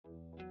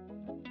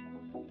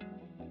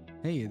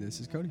Hey, this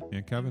is Cody.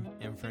 And Kevin.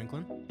 And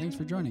Franklin. Thanks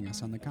for joining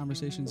us on the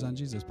Conversations on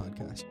Jesus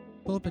podcast.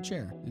 Pull up a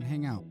chair and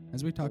hang out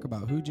as we talk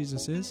about who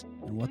Jesus is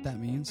and what that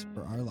means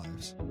for our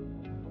lives.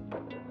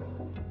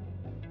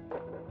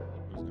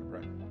 Who's going to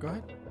pray? Go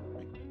ahead.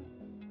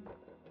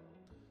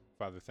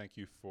 Father, thank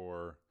you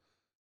for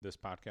this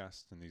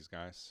podcast and these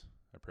guys.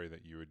 I pray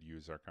that you would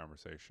use our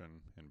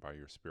conversation and by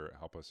your Spirit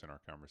help us in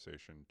our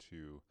conversation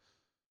to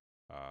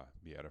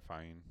be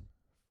edifying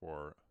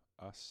for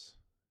us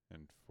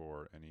and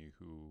for any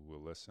who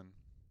will listen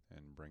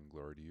and bring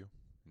glory to you.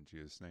 In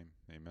Jesus' name,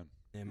 amen.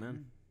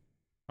 Amen.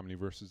 How many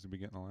verses did we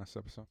get in the last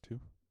episode? 2?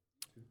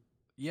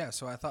 Yeah,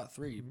 so I thought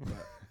 3,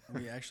 but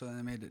we actually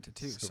only made it to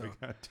 2. So we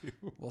got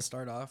 2. We'll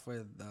start off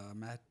with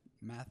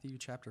Matthew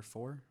chapter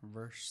 4,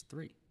 verse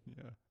 3.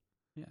 Yeah.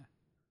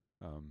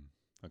 Yeah.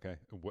 Okay.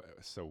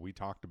 So we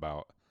talked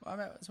about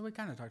So we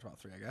kind of talked about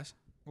 3, I guess.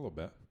 a little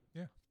bit.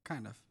 Yeah.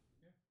 Kind of.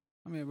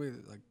 I mean, we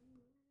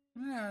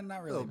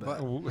not really, but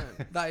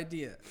the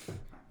idea.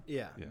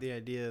 Yeah, the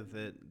idea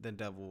that the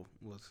devil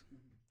was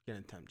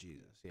going to tempt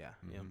Jesus. Yeah.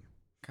 Mm-hmm. Yep.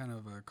 Kind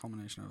of a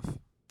culmination of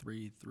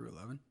 3 through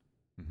 11.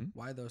 Mm-hmm.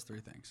 Why those 3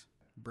 things?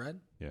 Bread,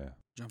 Yeah.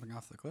 jumping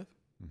off the cliff,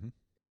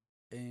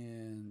 Mm-hmm.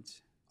 and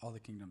all the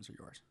kingdoms are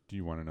yours. Do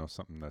you want to know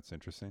something that's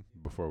interesting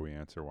before we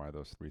answer why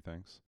those 3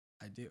 things?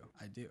 I do.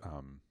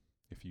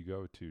 If you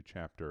go to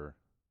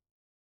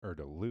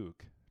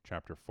Luke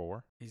chapter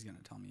 4, He's going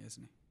to tell me,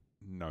 isn't he?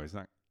 no, he's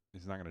not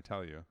going to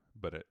tell you,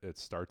 but it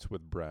starts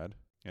with bread.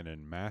 And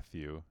in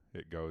Matthew,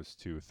 it goes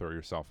to throw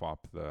yourself off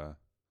the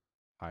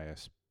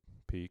highest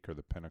peak or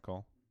the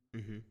pinnacle.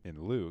 Mm-hmm.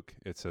 In Luke,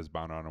 it says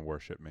bow down and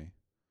worship me.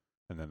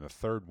 And then the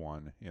third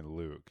one in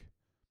Luke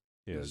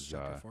is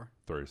chapter 4.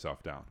 throw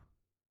yourself down.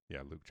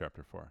 Yeah, Luke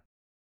chapter 4.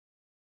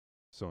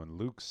 So in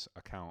Luke's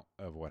account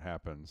of what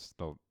happens,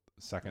 the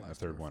second and the last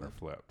third two are one are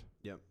flipped.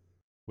 Yep.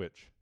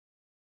 Which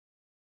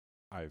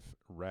I've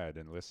read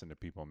and listened to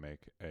people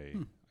make I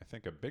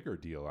think a bigger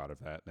deal out of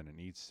that than it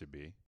needs to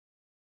be.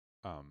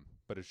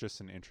 But it's just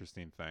an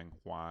interesting thing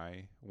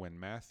why when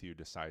Matthew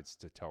decides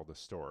to tell the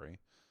story,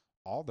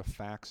 all the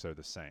facts are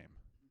the same.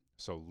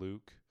 So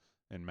Luke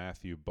and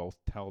Matthew both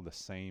tell the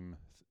same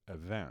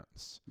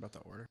events, About the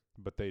order.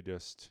 but they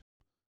just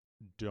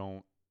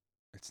don't.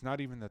 It's not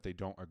even that they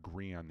don't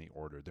agree on the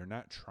order. They're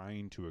not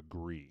trying to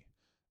agree.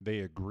 They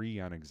agree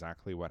on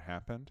exactly what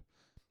happened.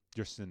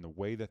 Just in the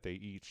way that they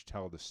each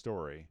tell the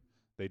story,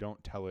 they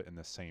don't tell it in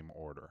the same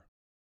order.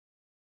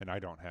 And I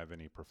don't have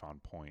any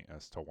profound point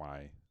as to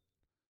why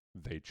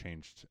they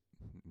change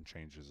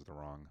is the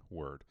wrong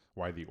word.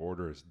 Why the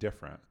order is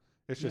different.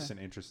 It's just an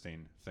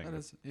interesting thing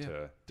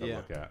to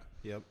look at.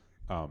 Yep.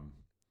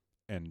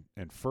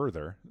 And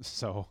further,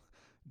 so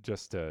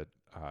just to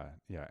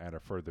add a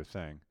further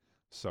thing.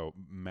 So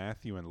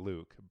Matthew and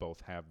Luke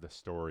both have the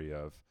story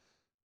of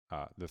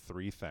the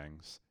 3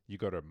 things. You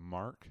go to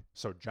Mark,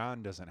 so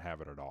John doesn't have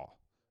it at all.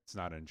 It's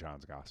not in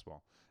John's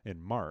gospel. In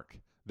Mark,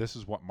 this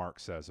is what Mark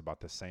says about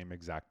the same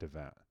exact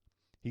event.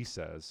 He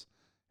says,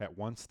 at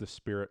once the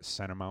Spirit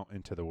sent him out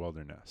into the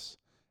wilderness,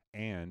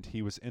 and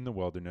he was in the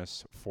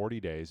wilderness 40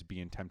 days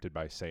being tempted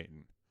by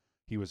Satan.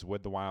 He was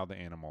with the wild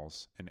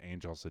animals, and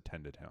angels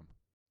attended him.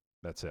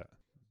 That's it.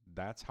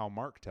 That's how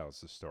Mark tells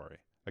the story.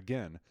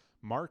 Again,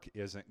 Mark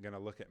isn't going to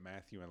look at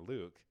Matthew and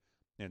Luke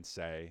and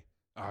say,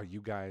 oh,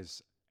 you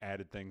guys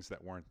added things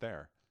that weren't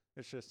there.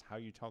 It's just how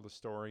you tell the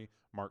story.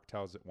 Mark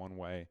tells it one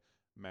way.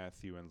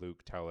 Matthew and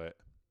Luke tell it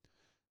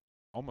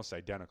almost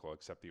identical,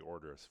 except the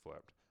order is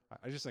flipped.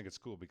 I just think it's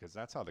cool because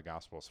that's how the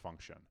Gospels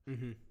function.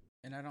 Mm-hmm.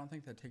 And I don't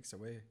think that takes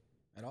away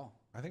at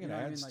all. I think You it know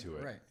what I adds mean? to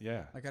it. Right.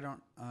 Yeah. Like, I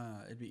don't,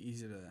 it'd be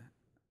easy to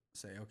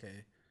say,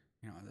 okay,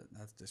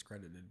 that's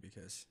discredited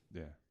because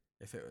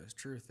if it was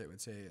truth, it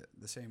would say it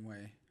the same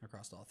way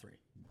across all 3.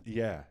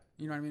 Yeah.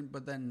 You know what I mean?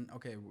 But then,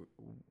 okay,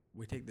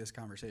 we take this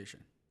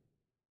conversation,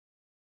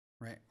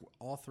 right?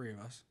 All 3 of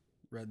us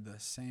read the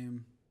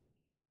same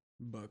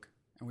book,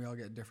 and we all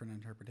get different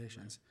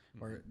interpretations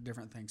or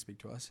different things speak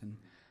to us. And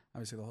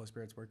obviously the Holy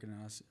Spirit's working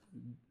in us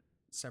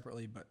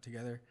separately, but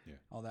together,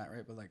 all that,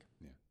 right? But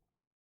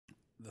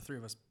the 3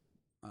 of us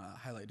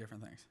highlight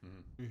different things.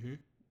 Mm-hmm. Mm-hmm.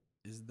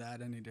 Is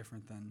that any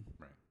different than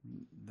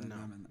No.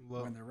 them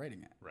when they're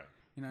writing it? Right.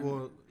 You know what I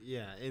mean?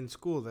 Yeah, in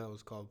school that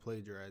was called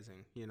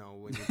plagiarizing.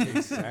 When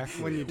you take,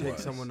 when you take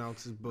someone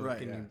else's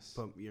book and you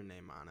put your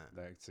name on it.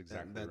 That's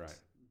exactly right.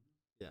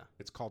 Yeah.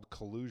 It's called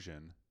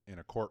collusion in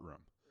a courtroom.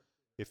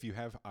 If you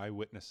have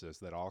eyewitnesses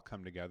that all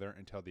come together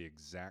and tell the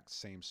exact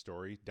same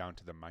story down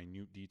to the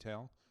minute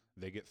detail,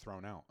 they get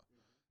thrown out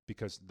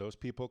because those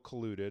people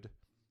colluded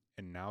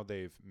and now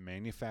they've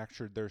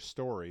manufactured their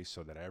story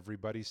so that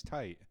everybody's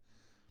tight.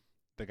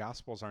 The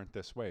Gospels aren't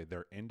this way.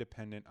 They're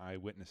independent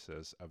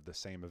eyewitnesses of the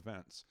same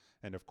events.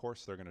 And of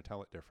course, they're going to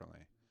tell it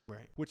differently.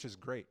 Right. Which is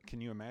great. Can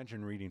you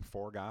imagine reading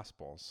 4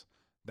 Gospels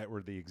that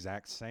were the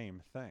exact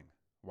same thing?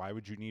 Why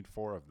would you need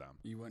 4 of them?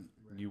 You wouldn't.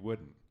 You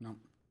wouldn't. No.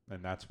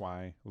 And that's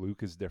why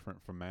Luke is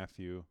different from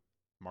Matthew.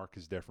 Mark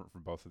is different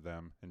from both of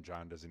them. And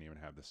John doesn't even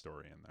have the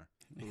story in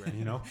there. Right.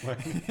 You know?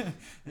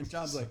 And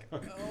John's like,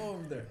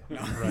 over there.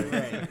 No.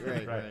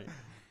 Right.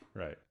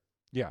 Right.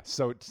 Yeah.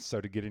 So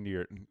to get into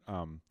your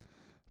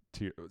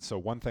so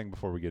one thing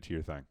before we get to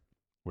your thing,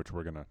 which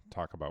we're gonna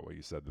talk about what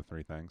you said, the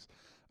three things.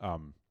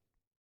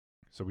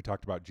 So we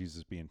talked about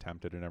Jesus being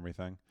tempted and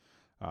everything,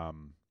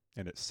 and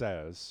it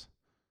says,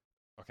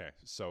 okay,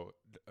 so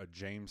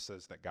James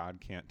says that God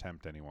can't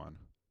tempt anyone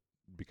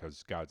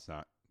because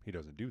he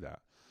doesn't do that.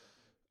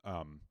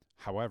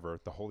 However,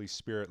 the Holy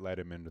Spirit led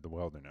him into the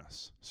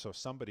wilderness. So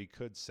somebody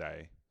could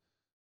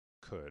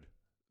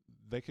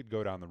they could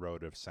go down the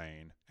road of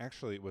saying,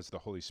 actually, it was the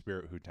Holy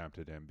Spirit who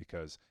tempted him,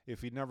 because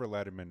if he'd never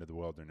led him into the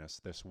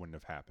wilderness, this wouldn't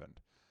have happened.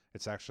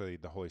 It's actually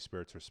the Holy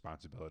Spirit's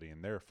responsibility,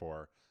 and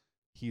therefore,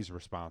 he's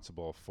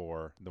responsible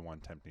for the one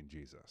tempting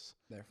Jesus.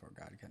 Therefore,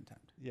 God can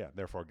tempt. Yeah,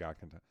 therefore, God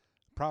can tempt.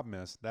 Problem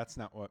is, that's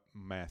not what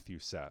Matthew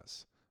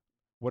says.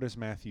 What does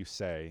Matthew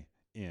say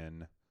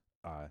in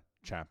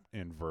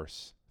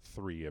verse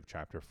 3 of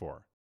chapter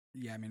 4?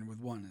 Yeah, I mean, with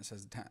 1, it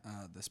says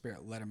the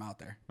Spirit led him out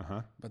there.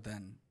 Uh-huh. But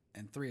then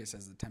in 3, it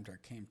says the tempter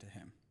came to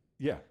him.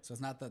 Yeah. So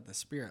it's not that the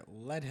Spirit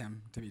led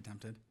him to be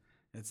tempted.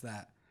 It's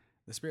that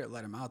the Spirit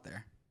led him out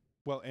there.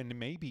 Well, and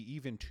maybe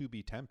even to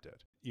be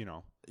tempted,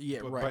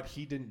 Yeah, right. But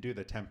he didn't do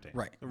the tempting.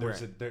 Right.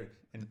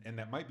 And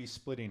that might be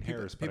splitting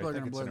hairs. People but are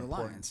I think going to it's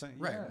blur an the important lines. thing.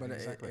 Right, Yeah, but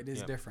exactly. it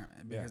is different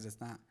because it's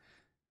not.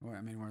 Well,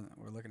 I mean,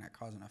 we're looking at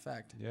cause and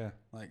effect. Yeah.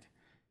 Like,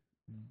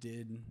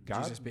 did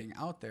God, Jesus being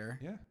out there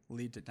yeah.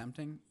 lead to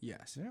tempting?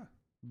 Yes. Yeah.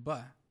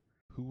 But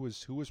who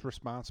was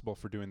responsible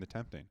for doing the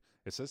tempting?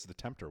 It says the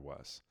tempter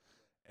was.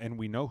 And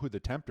we know who the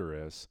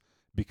tempter is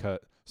because,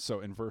 so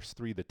in verse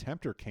 3, the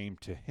tempter came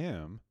to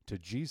him, to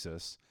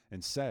Jesus,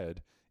 and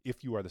said,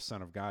 if you are the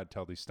Son of God,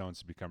 tell these stones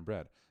to become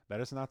bread.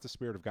 That is not the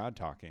Spirit of God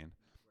talking.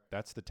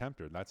 That's the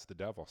tempter. That's the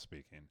devil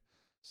speaking.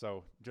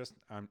 So just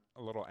a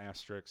little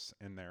asterisk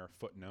in there,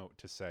 footnote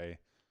to say.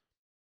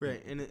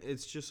 Right, and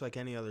it's just like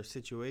any other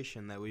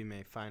situation that we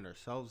may find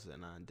ourselves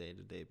in on a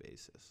day-to-day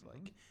basis.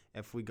 Mm-hmm. Like,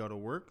 if we go to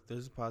work,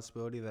 there's a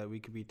possibility that we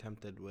could be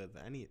tempted with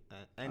any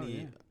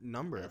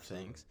number of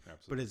things.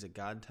 Absolutely. But is it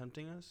God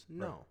tempting us?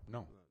 No. Right.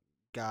 No.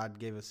 God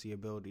gave us the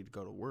ability to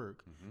go to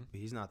work, Mm-hmm. but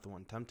he's not the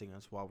one tempting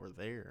us while we're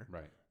there.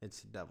 Right.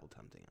 It's the devil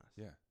tempting us.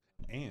 Yeah.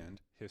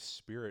 And his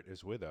Spirit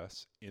is with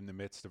us in the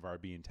midst of our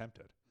being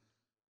tempted.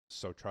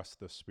 So trust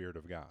the Spirit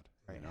of God.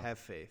 Right. Have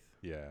faith.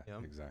 Yeah,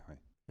 Yep. exactly.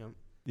 Yep.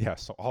 Yeah,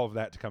 so all of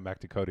that to come back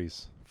to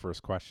Cody's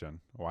first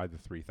question. Why the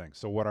three things?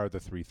 So what are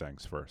the three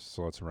things first?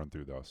 So let's run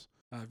through those.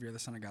 if you're the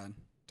Son of God,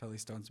 tell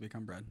these stones to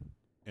become bread.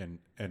 And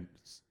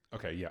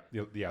okay,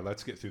 yeah,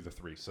 let's get through the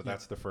three. So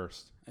that's the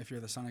first. If you're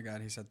the Son of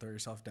God, he said, throw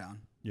yourself down.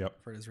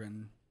 Yep. For it is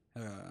written,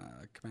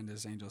 command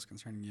his angels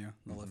concerning you.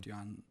 They'll lift you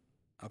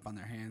up on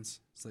their hands,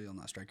 so you'll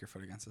not strike your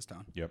foot against a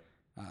stone. Yep.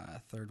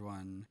 Third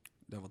one,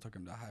 devil took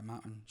him to a high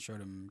mountain, showed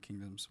him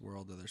kingdoms,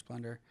 world of their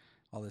splendor.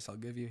 All this I'll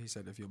give you. He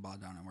said, if you'll bow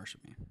down and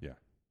worship me. Yeah.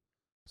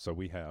 So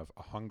we have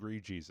a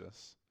hungry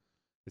Jesus.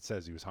 It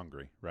says he was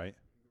hungry, right?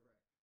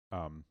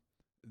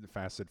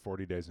 Fasted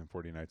 40 days and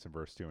 40 nights in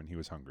verse 2, and he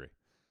was hungry.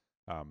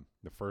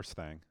 The first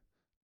thing,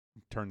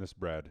 turn this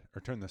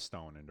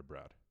stone into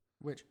bread.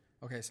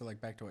 Okay, so like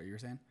back to what you were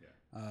saying,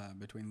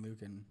 between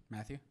Luke and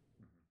Matthew,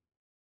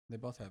 they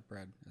both have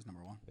bread as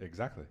number one.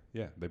 Exactly.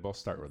 Yeah, they both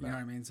start with that. You know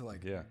what I mean? So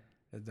like, yeah,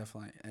 it's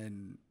definitely,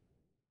 and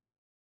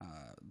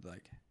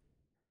like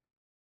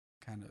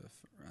kind of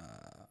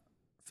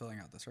filling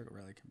out the circle,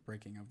 right? Like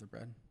breaking of the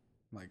bread,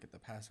 like at the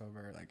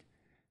Passover, like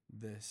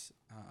this,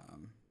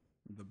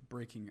 the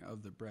breaking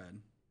of the bread,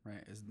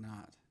 right, is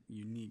not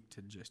unique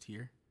to just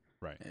here,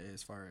 right?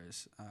 As far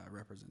as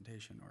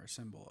representation or a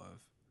symbol of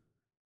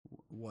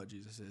what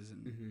Jesus is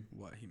and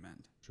what he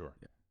meant. Sure.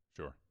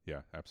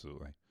 Yeah,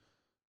 absolutely.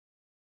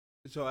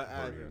 So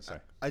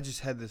I just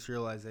had this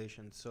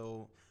realization.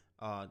 So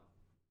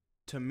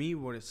to me,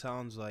 what it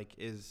sounds like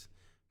is,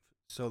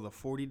 so the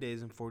 40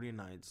 days and 40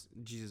 nights,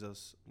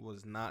 Jesus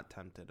was not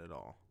tempted at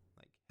all.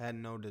 Like, had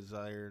no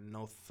desire,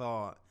 no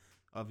thought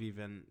of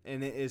even,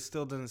 and it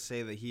still doesn't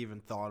say that he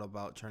even thought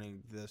about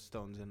turning the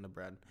stones into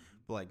bread.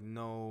 But like,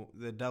 no,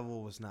 the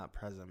devil was not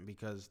present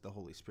because the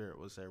Holy Spirit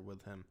was there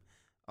with him.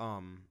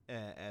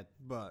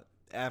 But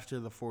after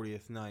the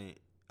 40th night,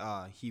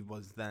 he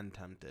was then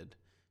tempted.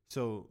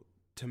 So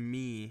to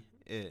me,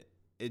 it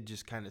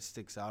just kind of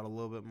sticks out a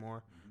little bit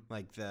more,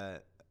 like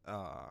that.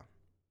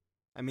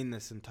 I mean,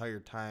 this entire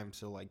time,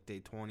 so like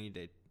day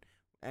 20,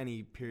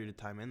 any period of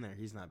time in there,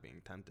 he's not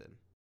being tempted.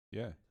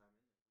 Yeah.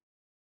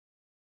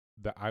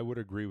 I would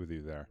agree with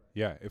you there.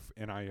 Yeah,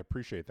 and I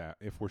appreciate that.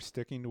 If we're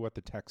sticking to what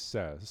the text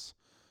says,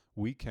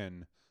 we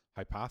can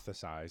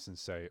hypothesize and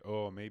say,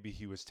 oh, maybe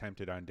he was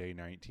tempted on day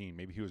 19.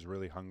 Maybe he was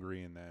really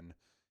hungry and then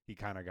he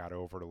kind of got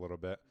over it a little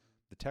bit.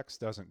 The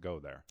text doesn't go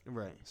there.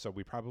 Right. So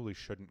we probably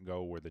shouldn't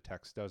go where the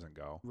text doesn't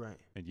go. Right.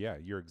 And yeah,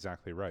 you're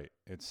exactly right.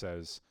 It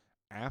says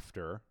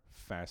after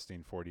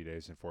fasting 40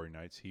 days and 40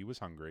 nights, he was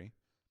hungry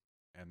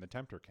and the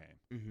tempter came.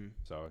 Mm-hmm.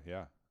 So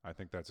yeah, I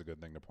think that's a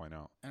good thing to point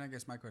out. And I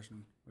guess my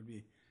question would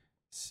be,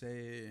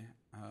 say,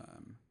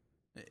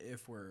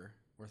 if we're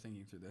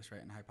thinking through this,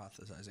 right, and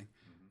hypothesizing,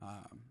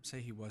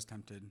 say he was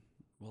tempted,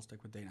 we'll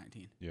stick with day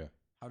 19. Yeah.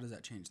 How does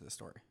that change the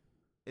story?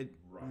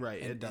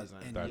 Right. It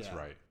doesn't. and That's yeah.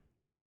 right.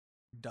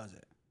 does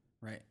it,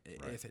 right?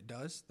 Right. If it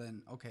does,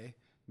 then okay,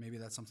 maybe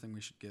that's something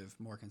we should give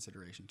more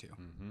consideration to,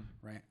 Mm-hmm.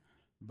 right?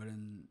 But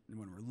when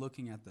we're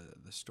looking at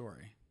the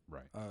story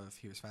Right. of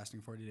he was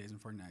fasting 40 days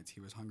and 40 nights, he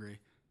was hungry,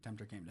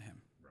 tempter came to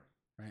him,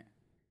 right?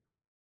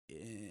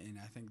 And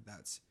I think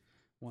that's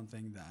one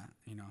thing that,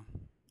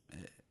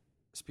 it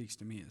speaks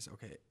to me is,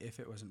 okay, if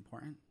it was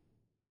important,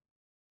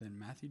 then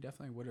Matthew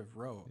definitely would have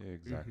wrote,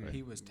 Exactly.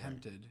 he was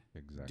tempted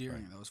Exactly.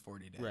 during those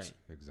 40 days. Right.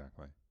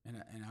 Exactly. And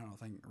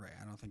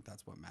I don't think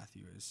that's what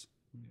Matthew is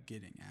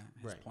getting at.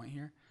 His Right. point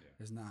here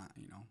Yeah. is not,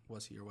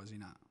 was he or was he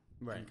not?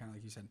 Right. And kind of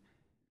like you said,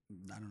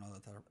 I don't know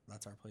that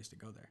that's our place to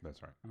go there.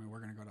 That's right. I mean, we're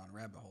going to go down a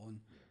rabbit hole,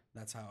 and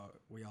that's how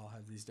we all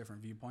have these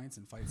different viewpoints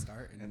and fights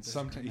start. And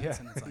sometimes, disagreements,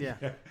 and it's like,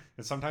 Yeah.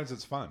 And sometimes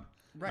it's fun.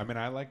 right. I mean,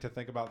 I like to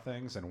think about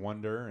things and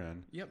wonder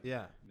and Yep.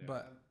 Yeah.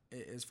 But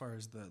as far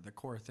as the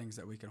core things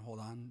that we can hold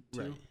on to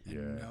Right. and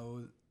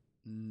Yeah.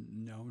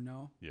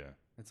 know, yeah.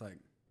 it's like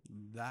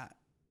that,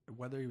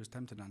 whether he was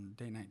tempted on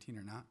day 19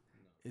 or not,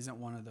 isn't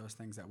one of those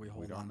things that we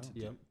hold don't on know. to,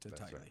 Yep. to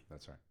That's tightly. right.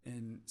 That's right.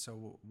 And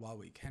so while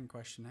we can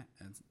question it,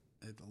 and it's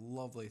a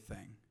lovely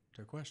thing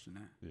to question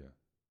it, Yeah.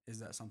 is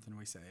that something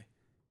we say,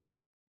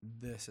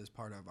 this is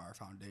part of our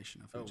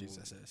foundation of who Oh,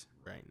 Jesus is.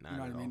 Right. You know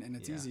what I mean? And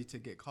it's Yeah. easy to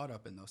get caught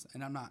up in those.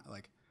 And I'm not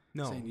like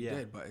No. saying you Yeah.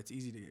 did, but it's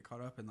easy to get caught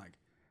up in like,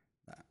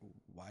 that.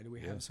 Why do we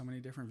Yeah. have so many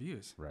different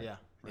views? Right. Yeah.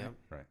 Right. Yep.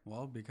 Right.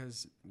 Well,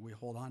 because we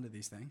hold on to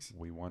these things.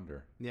 We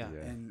wonder. Yeah.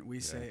 And we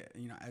Yeah. say,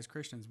 as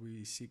Christians,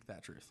 we seek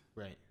that truth.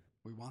 Right.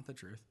 We want the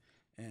truth,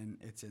 and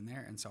it's in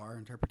there. And so our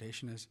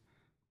interpretation is,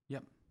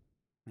 yep.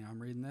 I'm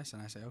reading this,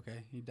 and I say,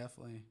 okay, he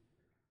definitely.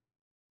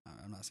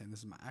 I'm not saying this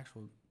is my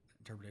actual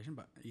interpretation,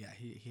 but yeah,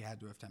 he had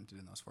to have tempted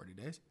in those 40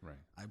 days. Right.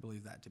 I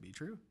believe that to be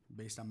true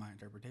based on my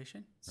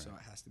interpretation. So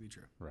Right. it has to be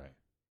true. Right.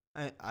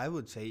 I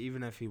would say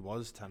even if he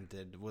was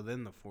tempted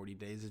within the 40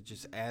 days, it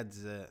just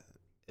adds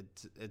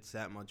it's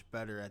that much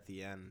better at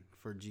the end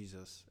for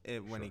Jesus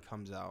when he Sure.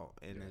 comes out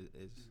and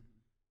Yeah. is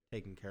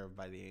taken care of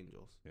by the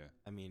angels. Yeah.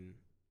 I mean,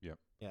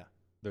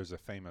 There's a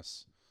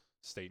famous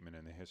statement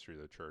in the history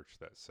of the church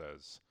that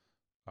says,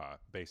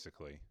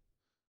 basically,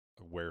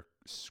 where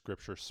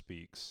Scripture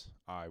speaks,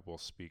 I will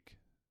speak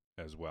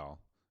as well.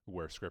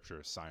 Where Scripture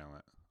is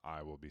silent,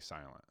 I will be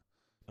silent.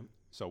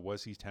 So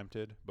was he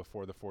tempted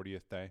before the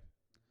 40th day?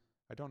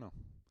 I don't know.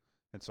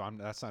 And so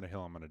that's not a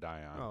hill I'm going to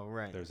die on. oh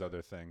right. There's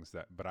other things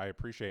but I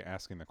appreciate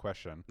asking the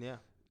question Yeah.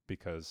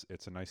 because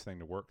it's a nice thing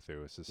to work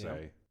through is to Yeah.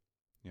 say,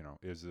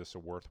 is this a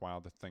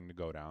worthwhile thing to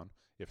go down?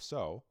 If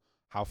so,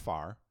 how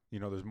far?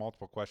 There's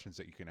multiple questions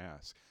that you can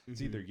ask. It's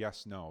Mm-hmm. either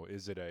yes, no.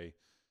 Is it a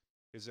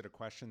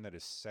question that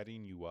is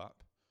setting you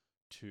up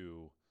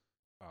to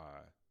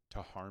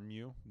harm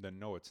you? Then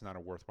no, it's not a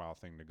worthwhile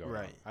thing to go down.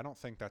 Right. I don't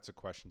think that's a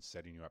question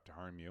setting you up to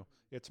harm you.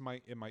 It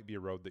might be a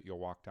road that you'll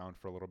walk down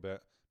for a little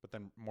bit, but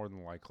then more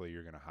than likely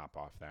you're going to hop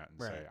off that and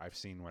say, Right. I've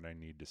seen what I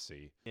need to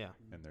see, Yeah.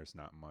 and there's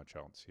not much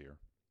else here.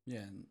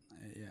 Yeah, and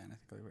I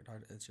think like we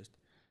talked, it's just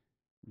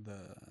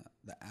the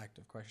act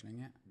of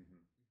questioning it.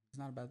 It's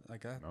not about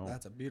like that. No.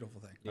 That's a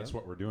beautiful thing. That's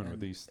what we're doing with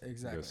And these.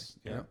 exactly. this-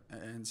 yeah. Yep.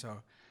 And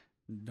so,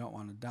 don't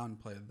want to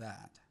downplay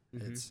that.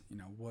 Mhm. It's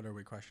what are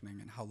we questioning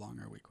and how long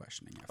are we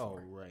questioning it Oh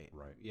for? right.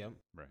 Right. Yep.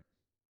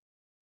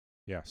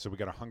 Yeah, so we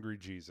got a hungry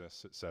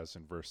Jesus. It says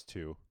in verse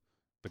 2,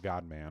 the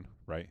God man,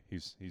 right?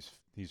 He's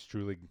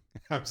truly.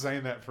 I'm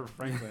saying that for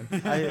Franklin.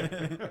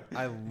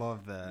 I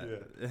love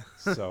that.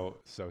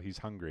 so he's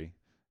hungry.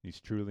 He's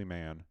truly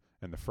man.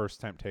 And the first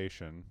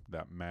temptation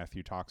that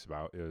Matthew talks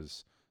about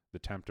is the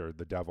tempter,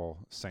 the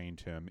devil, saying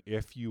to him,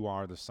 "If you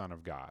are the Son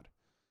of God,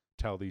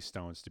 tell these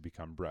stones to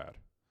become bread."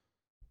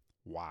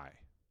 Why?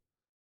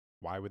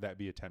 Why would that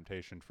be a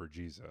temptation for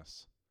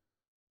Jesus?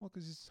 Well,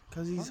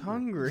 because he's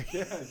hungry.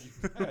 Yeah,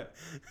 you bet.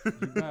 You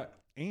bet.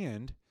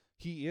 And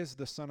he is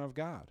the Son of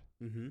God.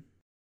 Mm-hmm.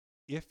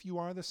 If you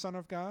are the Son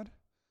of God,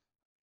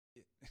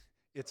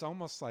 it's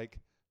almost like,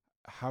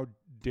 how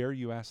dare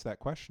you ask that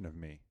question of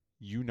me?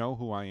 You know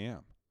who I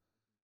am.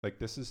 Like,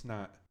 this is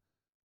not.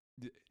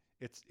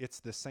 It's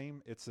the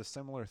same. It's a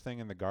similar thing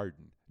in the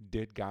garden.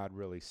 Did God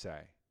really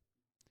say?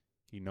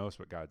 He knows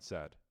what God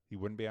said. He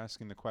wouldn't be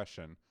asking the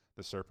question.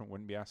 The serpent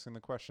wouldn't be asking the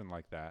question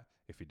like that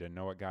if he didn't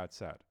know what God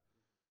said.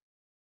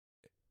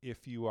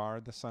 If you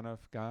are the Son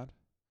of God,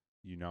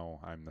 you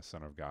know I'm the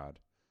Son of God.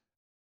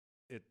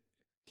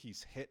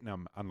 He's hitting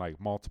them on like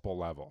multiple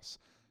levels.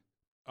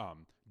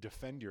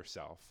 Defend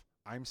yourself.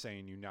 I'm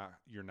saying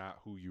you're not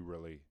who you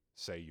really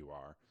say you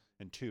are.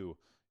 And 2,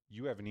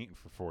 you haven't eaten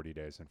for 40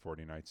 days and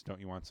 40 nights. Don't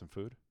you want some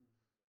food?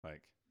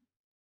 Like,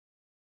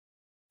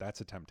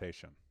 that's a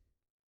temptation.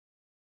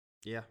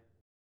 Yeah.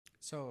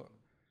 So,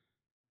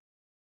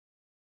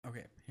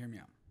 okay, hear me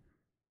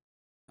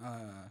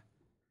out.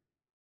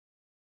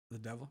 The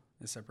devil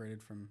is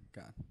separated from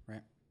God,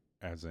 right?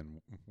 As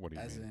in, what do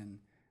you As mean?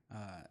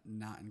 in,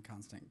 not in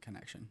constant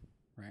connection,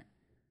 right?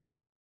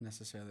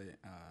 Necessarily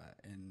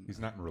in. He's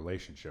not in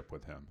relationship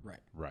with him. Right,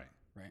 Right.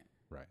 right.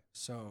 Right.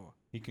 So,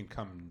 He can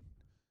come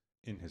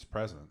in his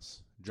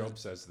presence. Job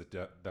says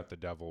that the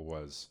devil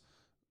was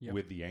Yep.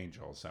 with the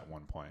angels at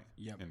one point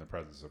Yep. in the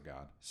presence of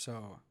God.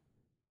 So,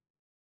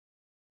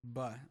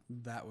 but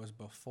that was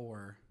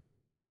before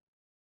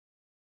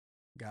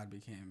God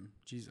became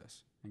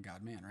Jesus and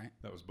God man, right?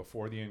 That was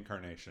before the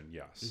incarnation,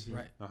 yes. Mhm.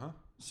 Right. Uh-huh.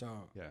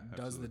 So, Yeah, does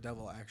the absolutely.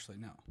 devil actually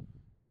know?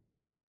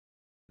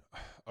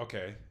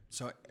 Okay.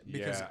 So,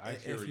 because Yeah, I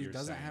hear if what he you're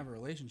doesn't saying. have a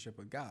relationship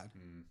with God,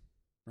 Mm.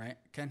 right,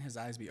 can his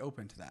eyes be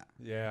open to that?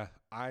 Yeah,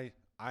 I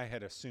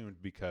had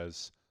assumed,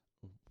 because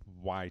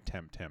why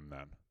tempt him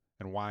then?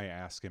 And why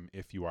ask him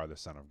if you are the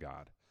Son of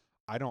God?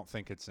 I don't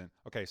think it's in.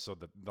 Okay, so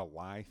the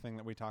lie thing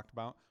that we talked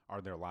about,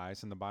 are there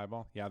lies in the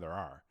Bible? Yeah, there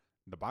are.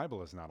 The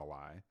Bible is not a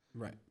lie.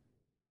 Right.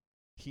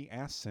 He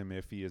asks him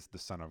if he is the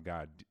Son of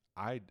God.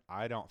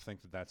 I don't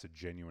think that that's a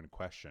genuine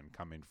question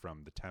coming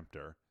from the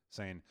tempter,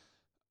 saying,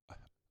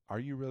 are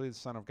you really the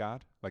Son of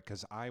God? Like,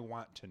 because I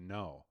want to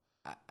know.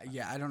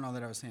 I don't know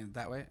that I was saying it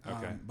that way.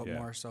 Okay, But yeah.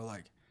 more so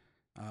like,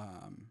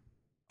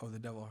 the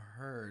devil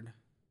heard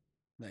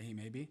that he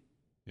may be,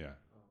 Yeah.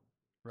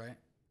 right?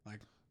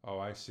 Like, Oh,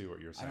 I see what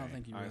you're I saying. don't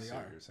think you really see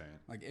are. what you're saying.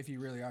 like if you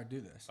really are,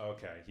 do this.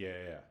 Okay,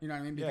 yeah. You know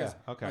what I mean? Yeah, Because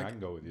okay, like, I can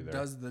go with you there.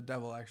 does the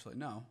devil actually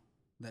know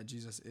that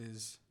Jesus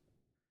is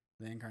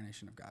the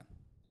incarnation of God?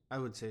 I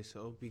would say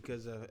so,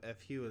 because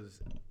if he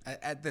was,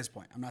 At this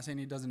point, I'm not saying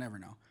he doesn't ever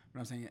know, but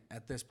I'm saying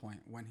at this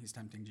point when he's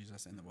tempting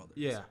Jesus in the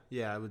wilderness.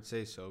 yeah, I would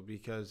say so,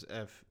 because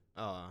if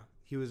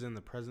he was in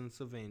the presence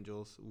of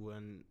angels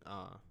when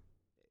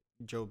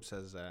Job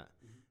says that,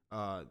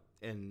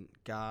 and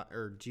God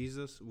or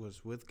Jesus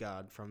was with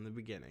God from the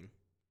beginning,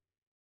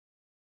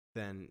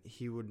 then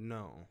he would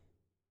know.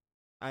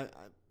 I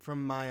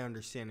from my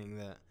understanding,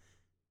 that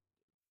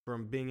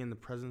from being in the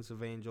presence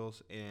of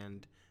angels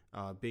and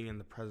being in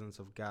the presence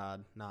of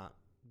God, not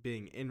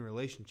being in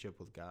relationship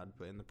with God,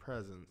 but in the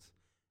presence,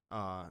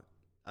 I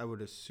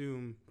would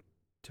assume,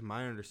 to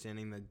my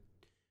understanding, that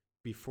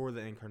before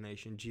the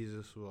incarnation,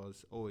 Jesus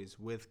was always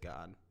with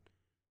God.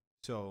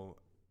 So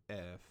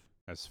if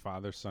As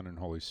Father, Son, and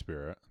Holy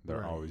Spirit, they're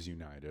Right. always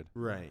united.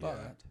 right,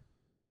 But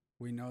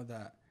we know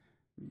that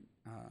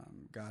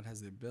God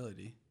has the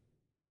ability,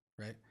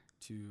 right,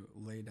 to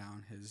lay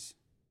down his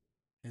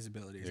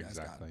abilities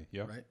Exactly. as God,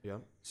 Yep. right?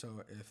 yep,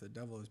 So if the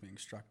devil is being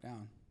struck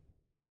down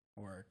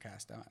or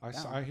cast down,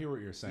 I hear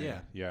what you're saying.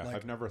 Yeah. Yeah. Like-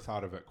 I've never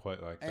thought of it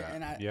quite like that.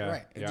 and I, yeah.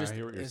 right, it Yeah. just I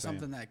hear what you're it's saying.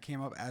 something that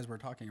came up as we're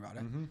talking about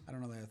it. Mm-hmm. I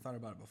don't know that I thought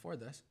about it before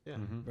this, yeah,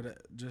 Mm-hmm.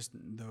 but just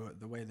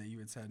the way that you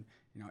had said,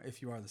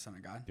 if you are the Son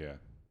of God, Yeah.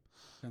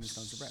 then the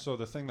stones are bread. So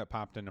the thing that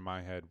popped into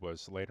my head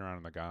was later on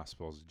in the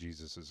Gospels,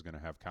 Jesus is going to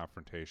have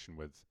confrontation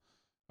with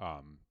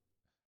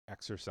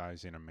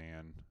exorcising a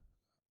man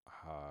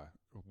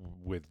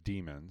with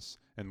demons.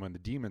 And when the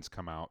demons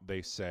come out,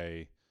 they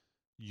say,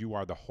 "You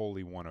are the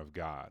Holy One of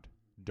God.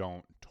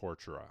 Don't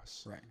torture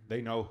us." Right.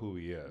 They know who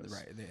he is.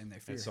 Right, and they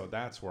fear And so him.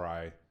 that's where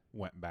I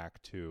went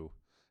back to.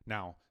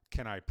 Now,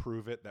 can I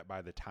prove it that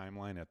by the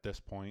timeline at this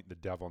point, the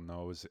devil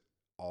knows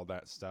all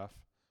that stuff?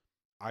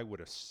 I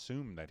would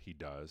assume that he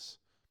does,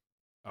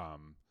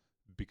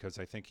 because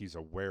I think he's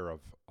aware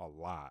of a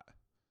lot.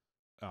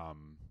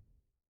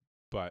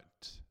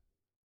 But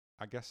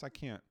I guess I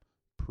can't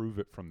prove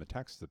it from the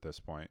text at this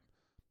point.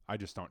 I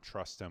just don't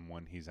trust him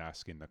when he's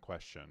asking the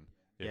question,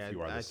 if Yeah,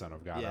 you are the I- Son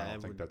of God. yeah, I I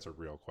don't think would- that's a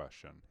real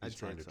question. He's I'd say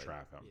trying to it's like-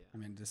 trap him. yeah. I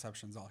mean,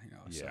 deception's all he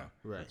knows. Yeah,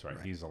 So. Right. that's right.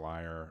 Right. He's a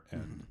liar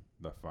and Mhm.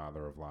 the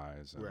father of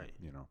lies. And, Right.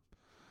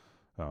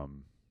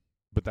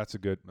 But that's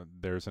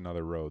there's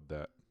another road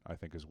that I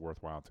think is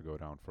worthwhile to go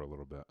down for a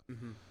little bit.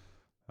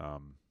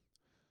 Mm-hmm.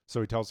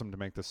 So he tells them to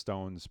make the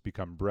stones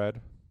become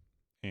bread.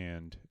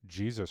 And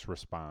Jesus'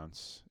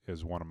 response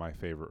is one of my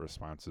favorite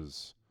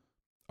responses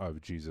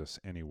of Jesus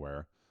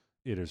anywhere.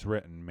 It is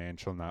written, "Man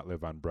shall not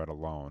live on bread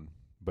alone,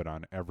 but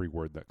on every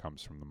word that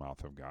comes from the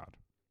mouth of God."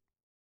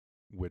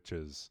 Which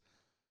is,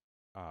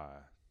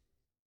 I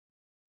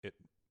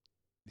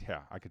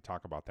could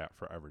talk about that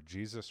forever.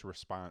 Jesus'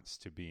 response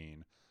to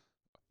being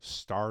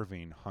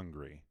starving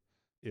hungry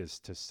is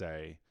to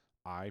say,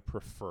 I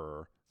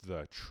prefer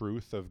the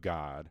truth of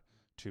God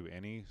to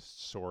any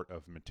sort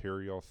of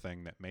material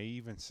thing that may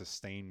even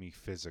sustain me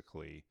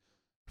physically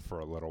for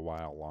a little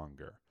while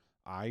longer.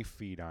 I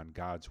feed on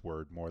God's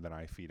word more than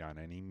I feed on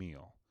any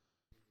meal,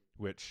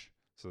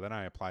 so then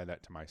I apply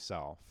that to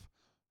myself,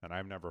 and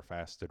I've never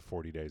fasted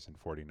 40 days and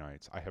 40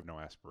 nights. I have no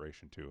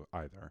aspiration to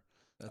either.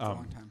 That's a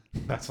long time.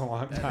 That's a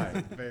long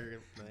time. Very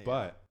good.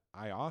 But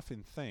I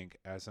often think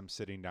as I'm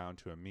sitting down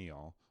to a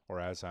meal,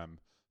 or as I'm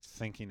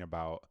thinking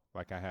about,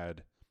 like I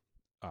had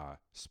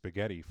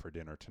spaghetti for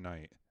dinner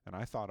tonight, and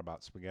I thought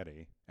about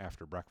spaghetti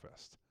after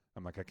breakfast.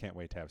 I'm like, I can't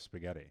wait to have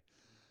spaghetti.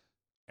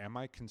 Am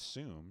I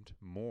consumed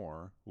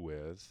more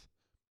with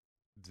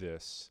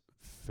this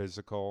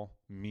physical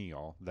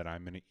meal that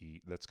I'm going to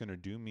eat that's going to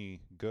do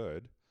me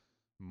good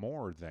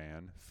more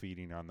than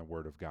feeding on the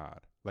Word of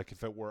God? Like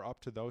if it were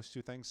up to those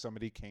two things,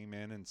 somebody came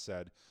in and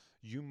said,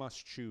 you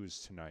must choose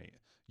tonight.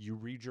 You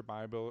read your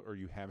Bible or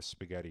you have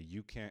spaghetti.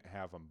 You can't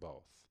have them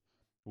both.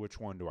 Which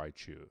one do I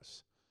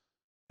choose?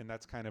 And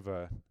that's kind of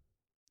a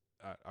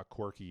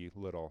quirky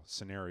little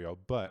scenario,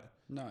 but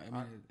No,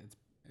 I mean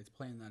it's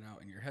playing that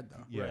out in your head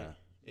though. yeah. Right.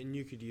 And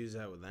you could use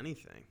that with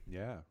anything.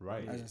 Yeah,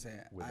 right. I was gonna say,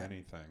 With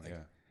anything, like,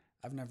 yeah.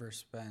 I've never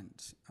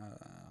spent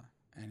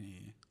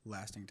any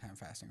lasting time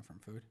fasting from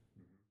food.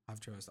 I've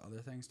chose other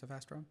things to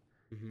fast from.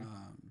 Mm-hmm.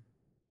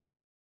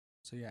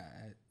 So yeah,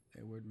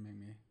 it would make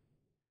me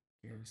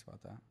curious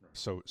about that.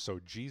 So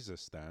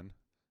Jesus then,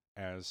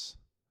 as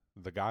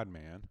the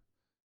God-man,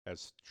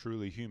 as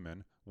truly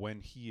human,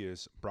 when he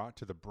is brought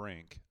to the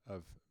brink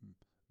of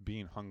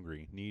being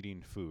hungry,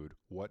 needing food,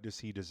 what does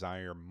he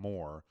desire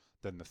more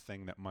than the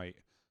thing that might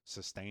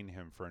sustain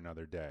him for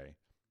another day?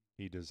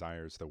 He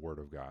desires the word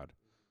of God.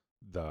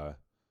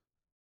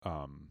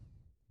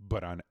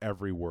 But on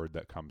every word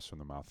that comes from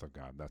the mouth of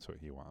God, that's what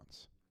he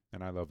wants.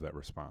 And I love that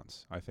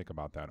response. I think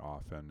about that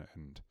often,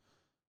 and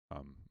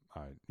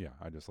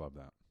I just love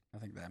that. I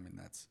think that,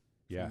 that's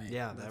Yeah. for me,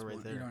 Yeah, that's that right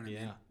one- there. You know what I mean?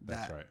 Yeah.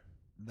 That's right.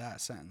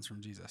 That sentence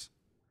from Jesus,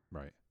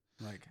 Right.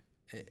 like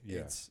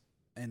Yeah. it's,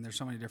 and there's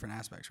so many different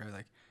aspects, right?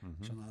 Like,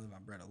 Mm-hmm. shall not live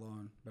on bread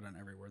alone, but on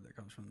every word that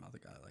comes from the mouth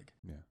of God. Like,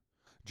 Yeah.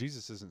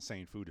 Jesus isn't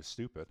saying food is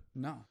stupid.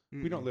 no,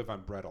 We don't live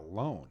on bread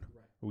alone.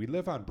 We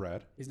live on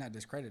bread. he's not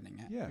discrediting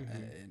it, Yeah.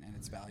 and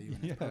its value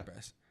and Yeah. its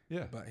purpose.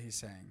 Yeah. But he's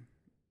saying,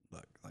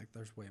 look, like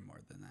there's way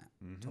more than that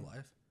to Mhm.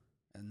 life,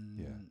 and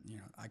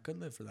Yeah. I could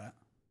live for that,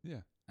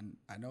 Yeah. and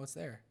I know it's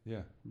there,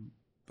 Yeah.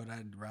 but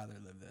I'd rather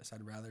live this.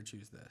 I'd rather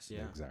choose this,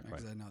 Yeah. Exactly.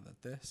 because I know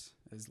that this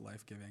is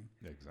life giving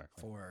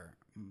Exactly. for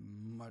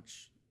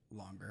much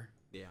longer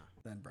Yeah.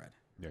 than bread.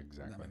 Yeah.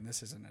 Exactly. I mean,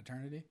 this is an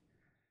eternity,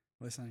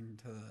 listening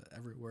to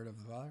every word of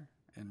the Father,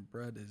 and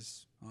bread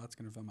is, well, that's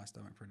going to fill my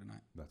stomach for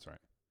tonight. That's right.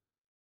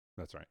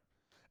 That's right.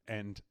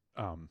 And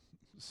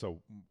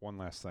so one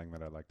last thing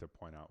that I'd like to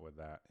point out with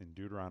that, in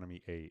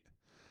Deuteronomy 8,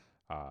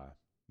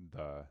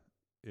 the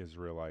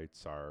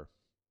Israelites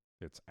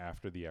it's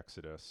after the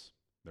Exodus,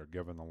 they're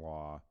given the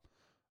law,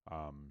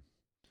 and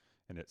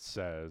it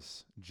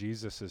says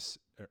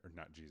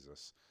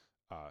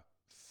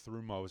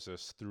through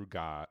Moses, through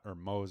God, or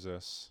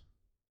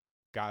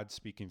God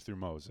speaking through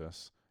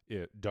Moses,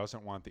 it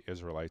doesn't want the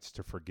Israelites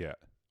to forget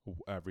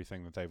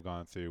everything that they've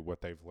gone through,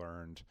 what they've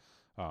learned.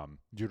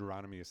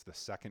 Deuteronomy is the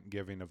second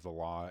giving of the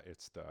law.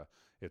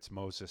 It's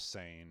Moses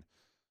saying,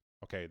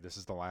 okay, this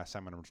is the last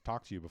time I'm going to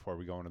talk to you before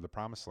we go into the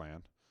promised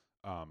land.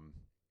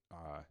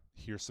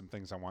 Here's some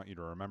things I want you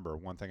to remember.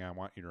 One thing I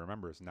want you to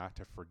remember is not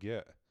to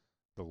forget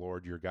the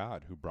Lord your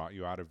God who brought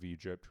you out of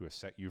Egypt, who has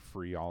set you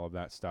free, all of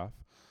that stuff.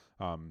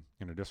 And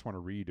I just want to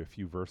read a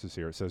few verses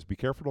here. It says, be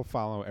careful to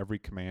follow every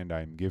command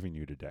I am giving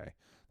you today.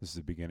 This is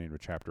the beginning of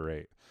chapter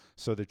 8.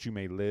 So that you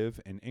may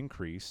live and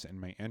increase and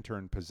may enter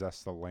and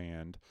possess the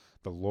land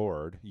the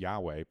Lord,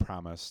 Yahweh,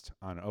 promised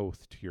on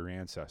oath to your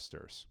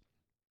ancestors.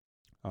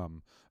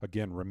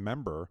 Again,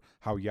 remember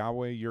how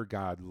Yahweh your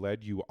God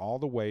led you all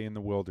the way in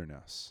the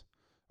wilderness.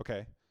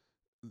 Okay,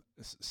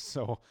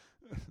 so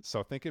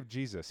think of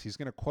Jesus. He's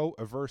going to quote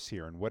a verse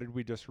here, and what did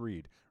we just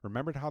read?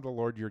 Remembered how the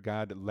Lord your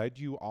God led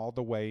you all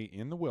the way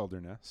in the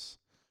wilderness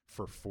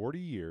for 40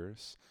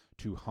 years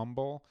to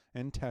humble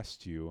and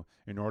test you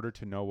in order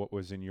to know what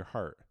was in your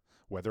heart,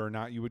 whether or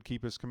not you would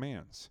keep his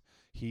commands.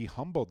 He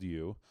humbled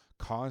you,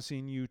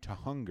 causing you to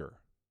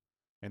hunger,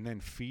 and then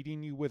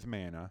feeding you with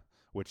manna,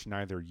 which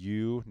neither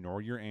you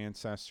nor your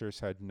ancestors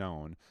had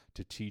known,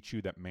 to teach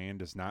you that man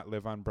does not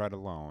live on bread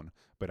alone,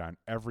 but on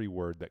every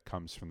word that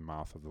comes from the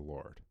mouth of the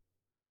Lord.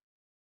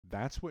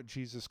 That's what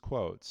Jesus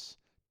quotes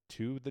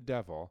to the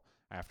devil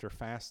after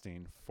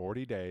fasting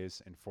 40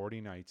 days and 40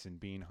 nights and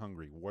being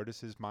hungry. Where does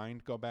his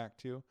mind go back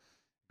to?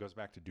 It goes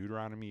back to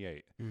Deuteronomy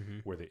 8,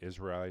 where the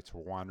Israelites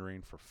were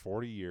wandering for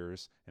 40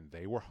 years and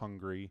they were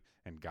hungry,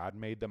 and God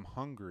made them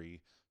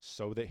hungry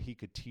so that he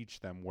could teach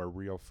them where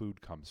real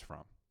food comes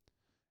from.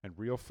 And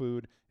real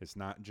food is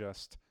not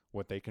just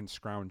what they can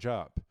scrounge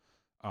up.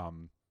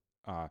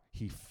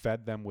 He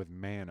fed them with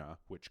manna,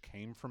 which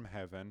came from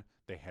heaven.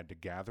 They had to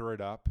gather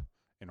it up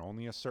in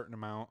only a certain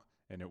amount,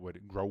 and it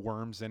would grow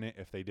worms in it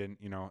if they didn't,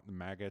 the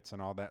maggots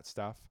and all that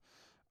stuff.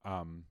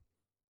 And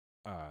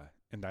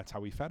that's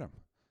how he fed them.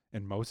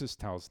 And Moses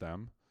tells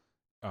them,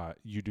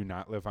 you do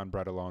not live on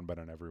bread alone, but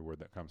on every word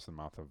that comes from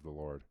the mouth of the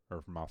Lord,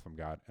 or from the mouth of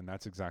God. And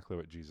that's exactly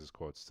what Jesus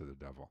quotes to the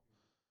devil,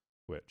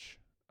 which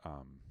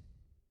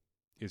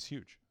is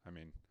huge. I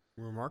mean,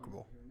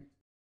 remarkable.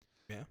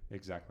 Yeah.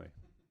 Exactly.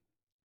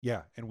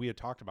 Yeah, and we had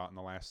talked about in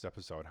the last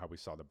episode how we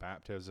saw the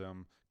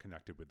baptism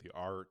connected with the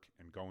ark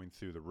and going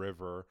through the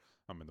river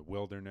in the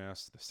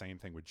wilderness. The same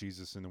thing with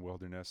Jesus in the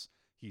wilderness.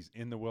 He's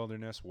in the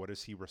wilderness. What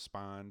does he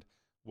respond?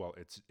 Well,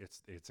 it's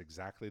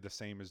exactly the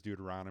same as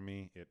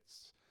Deuteronomy.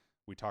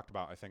 We talked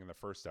about, I think in the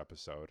first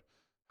episode,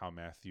 how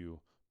Matthew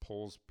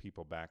pulls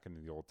people back into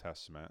the Old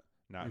Testament,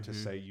 not to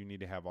say you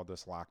need to have all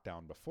this locked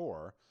down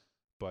before,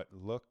 but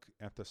look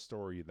at the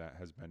story that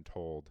has been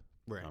told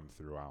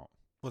throughout.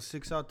 What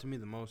sticks out to me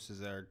the most is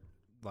that,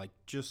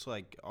 just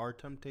like our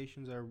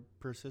temptations are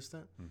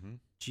persistent,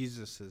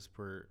 Jesus's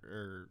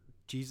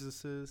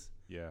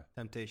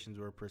temptations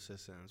were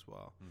persistent as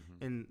well.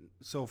 And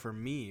so for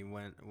me,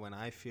 when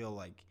I feel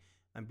like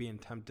I'm being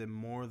tempted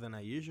more than I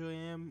usually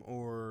am,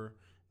 or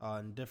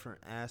in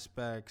different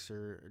aspects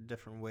or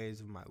different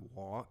ways of my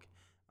walk,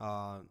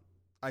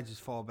 I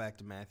just fall back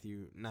to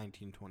Matthew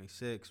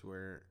 19:26,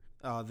 where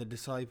the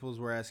disciples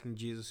were asking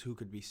Jesus who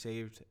could be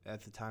saved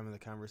at the time of the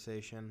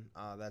conversation.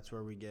 That's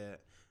where we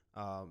get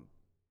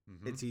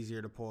it's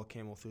easier to pull a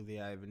camel through the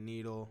eye of a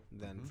needle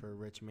than for a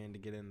rich man to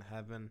get into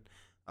heaven.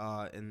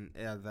 And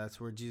that's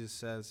where Jesus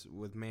says,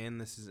 with man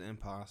this is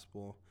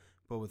impossible,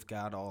 but with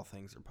God all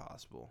things are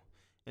possible.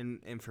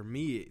 And for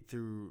me,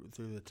 through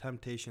the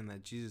temptation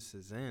that Jesus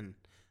is in,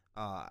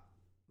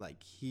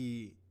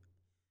 he,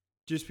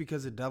 just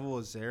because the devil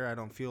is there, I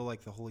don't feel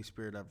like the Holy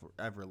Spirit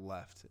ever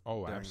left.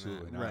 Oh,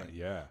 absolutely not. Right.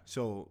 Yeah.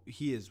 So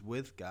he is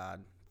with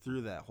God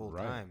through that whole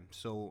time.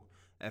 So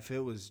if it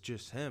was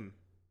just him,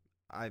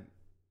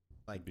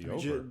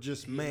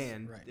 just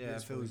man. Right. Yeah,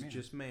 if it was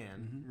just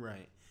man,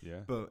 right. Yeah.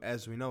 But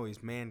as we know,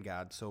 he's man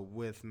God. So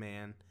with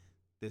man,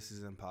 this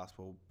is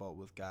impossible. But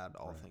with God,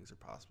 all things are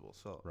possible.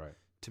 So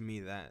to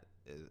me, that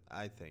is,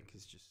 I think,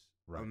 is just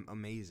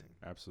amazing.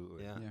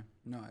 Absolutely. Yeah. Yeah.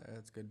 No,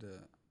 it's good to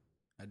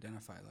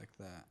identify like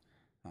that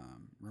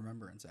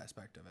remembrance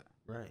aspect of it.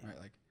 Right. Right.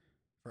 Like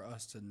for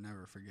us to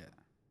never forget.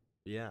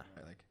 Yeah.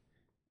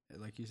 Right?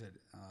 Like you said,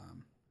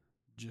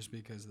 just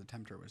because the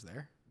tempter was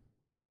there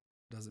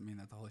doesn't mean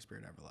that the Holy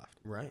Spirit ever left.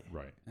 Right.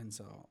 Right. And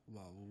so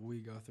while we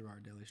go through our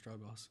daily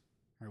struggles,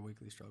 our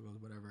weekly struggles,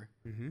 whatever,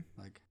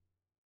 like,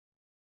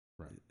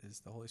 is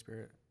the Holy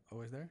Spirit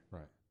always there?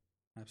 Right.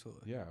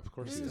 Absolutely. Yeah, of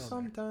course.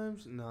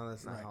 Sometimes. No,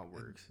 that's not how it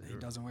works. He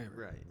doesn't waver.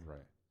 Right.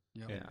 Right.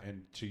 Yep.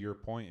 And to your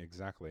point,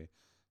 exactly,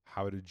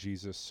 how did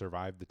Jesus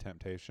survive the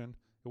temptation?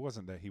 It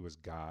wasn't that he was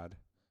God.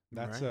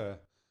 That's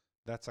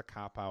a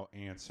cop-out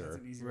answer. That's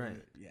an easy Right. way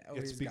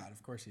to, he's God.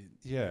 Of course he.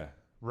 Yeah,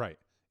 right.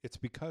 It's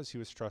because he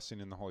was trusting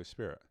in the Holy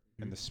Spirit,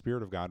 and the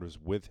Spirit of God was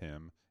with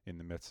him in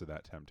the midst of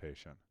that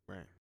temptation.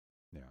 Right.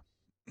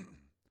 Yeah.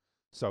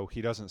 So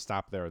he doesn't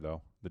stop there,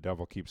 though. The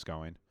devil keeps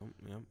going.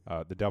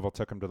 Yep. The devil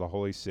took him to the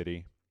holy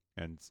city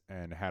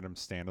and had him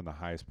stand on the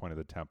highest point of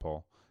the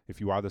temple. If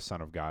you are the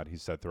Son of God, he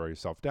said, throw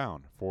yourself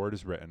down, for it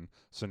is written.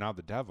 So now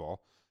the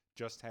devil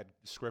just had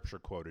Scripture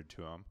quoted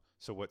to him.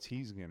 So what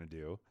he's going to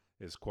do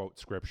is quote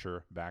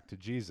Scripture back to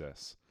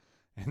Jesus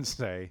and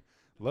say,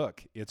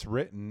 look, it's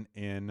written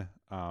in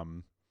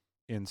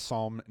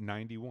Psalm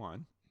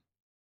 91.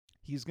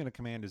 He's going to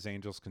command his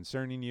angels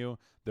concerning you.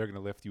 They're going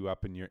to lift you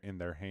up in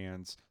their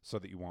hands so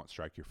that you won't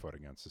strike your foot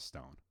against a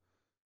stone.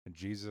 And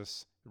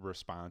Jesus'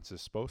 response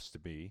is supposed to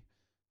be,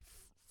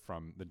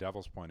 from the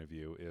devil's point of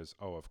view, is,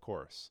 oh, of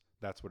course.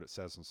 That's what it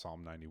says in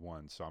Psalm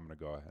 91, so I'm going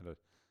to go ahead.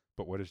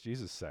 But what does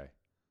Jesus say?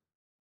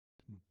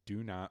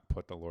 Do not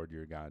put the Lord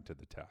your God to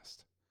the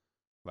test.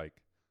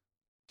 Like,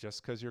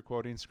 just because you're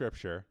quoting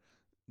Scripture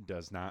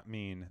does not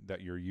mean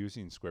that you're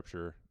using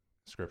Scripture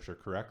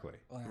correctly.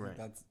 Well, I think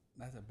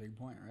that's a big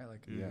point, right?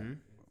 Like,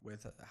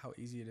 with how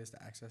easy it is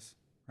to access,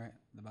 right,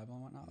 the Bible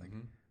and whatnot. Like,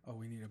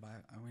 we need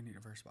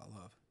a verse about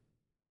love.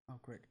 Oh,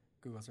 quick,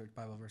 Google search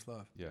Bible verse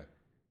love. Yeah.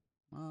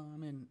 Well, I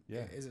mean,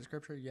 is it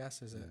Scripture?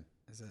 Yes. Is it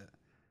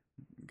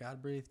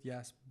God breathed?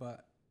 Yes,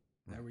 but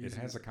It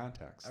has a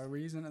context. Are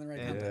we using it in the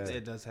right context?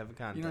 It does have a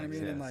context. You know what I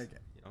mean? Yes. And like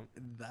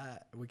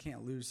that, we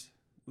can't lose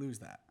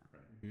that.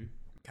 Right.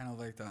 Kind of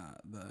like the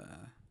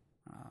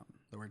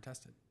word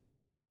tested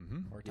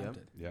or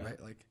tempted,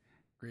 right? Like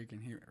Greek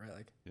and Hebrew, right?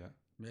 Like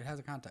it has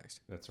a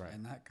context. That's right.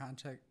 And that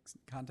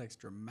context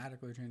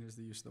dramatically changes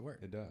the use of the word.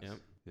 It does. Yep.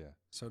 Yeah.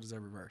 So does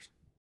every verse.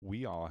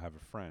 We all have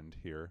a friend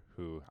here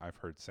who I've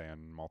heard say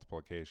on multiple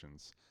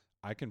occasions,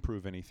 I can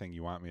prove anything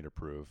you want me to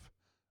prove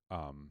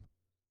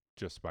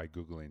just by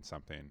Googling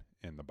something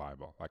in the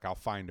Bible. Like I'll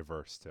find a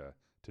verse to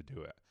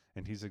do it.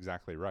 And he's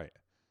exactly right.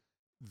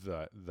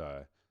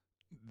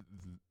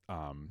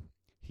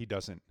 He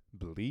doesn't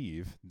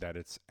believe that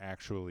it's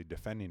actually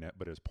defending it,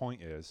 but his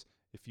point is,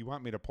 if you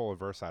want me to pull a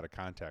verse out of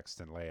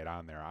context and lay it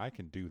on there, I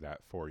can do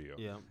that for you.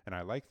 Yeah. And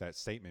I like that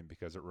statement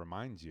because it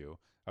reminds you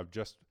of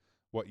just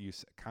what you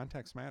say.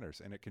 Context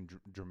matters, and it can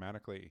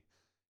dramatically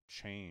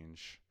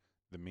change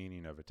the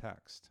meaning of a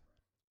text.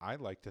 I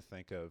like to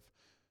think of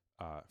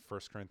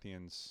 1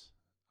 Corinthians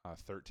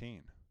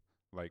 13,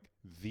 like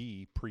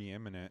the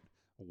preeminent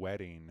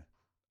wedding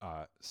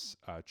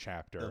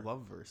chapter. The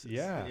love verses.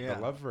 Yeah,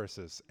 the love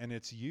verses. And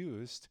it's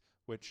used,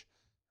 which,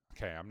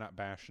 okay, I'm not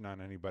bashing on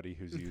anybody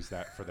who's used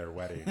that for their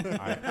wedding.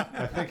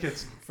 I think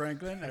it's...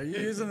 Franklin, are you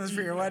using this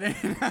for your wedding?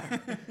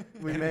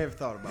 We may have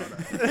thought about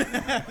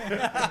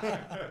it.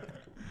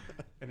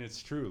 And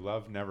it's true.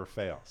 Love never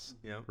fails.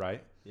 Yep.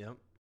 Right? Yep.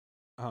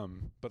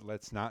 But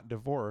let's not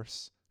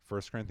divorce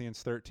 1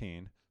 Corinthians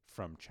 13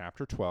 from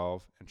chapter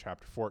 12 and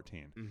chapter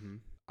 14. Mm-hmm.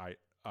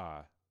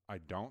 I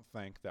don't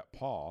think that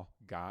Paul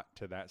got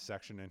to that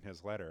section in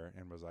his letter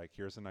and was like,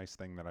 here's a nice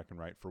thing that I can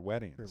write for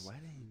weddings. For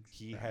weddings.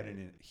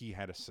 He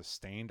had a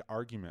sustained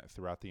argument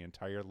throughout the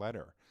entire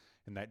letter.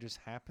 And that just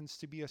happens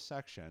to be a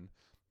section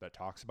that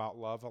talks about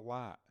love a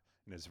lot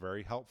and is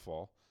very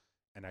helpful.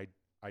 And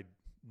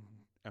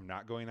I'm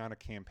not going on a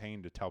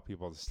campaign to tell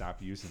people to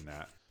stop using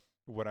that.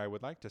 What I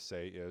would like to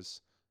say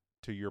is,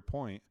 to your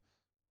point,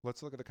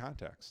 let's look at the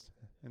context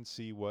and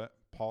see what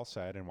Paul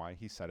said and why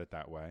he said it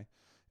that way.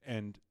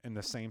 And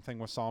the same thing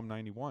with Psalm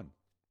 91.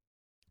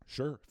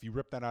 Sure, if you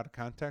rip that out of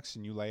context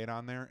and you lay it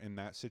on there in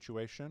that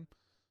situation,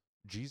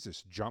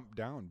 Jesus jumped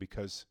down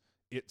because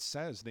it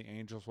says the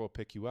angels will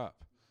pick you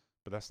up.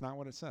 But that's not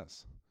what it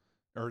says.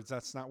 Or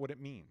that's not what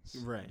it means.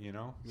 Right. You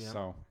know? Yeah.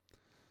 So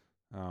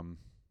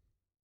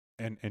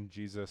and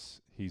Jesus,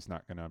 he's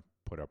not gonna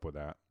put up with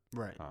that.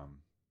 Right.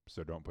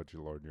 So don't put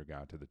your Lord your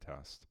God to the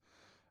test.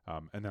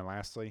 And then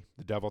lastly,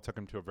 the devil took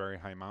him to a very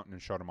high mountain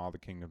and showed him all the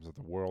kingdoms of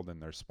the world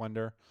and their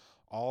splendor.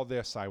 All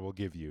this I will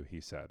give you, he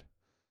said,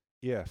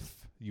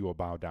 if you will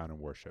bow down and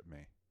worship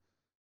me.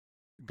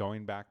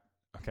 Going back,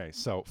 okay,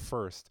 so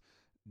first,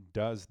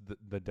 does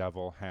the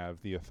devil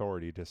have the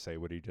authority to say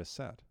what he just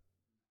said?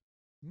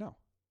 No.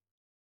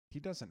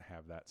 He doesn't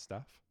have that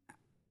stuff.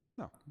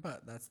 No.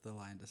 But that's the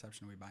lie and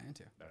deception we buy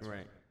into. That's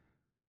right.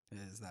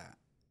 Is that,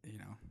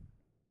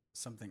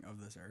 something of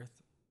this earth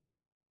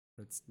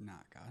that's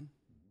not God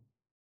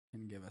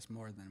can give us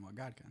more than what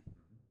God can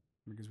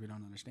because we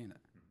don't understand it.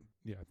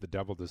 Yeah, the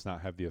devil does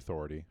not have the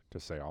authority to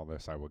say all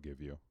this I will give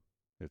you.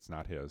 It's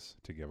not his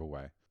to give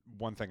away.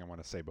 One thing I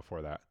want to say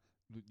before that,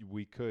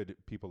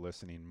 people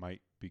listening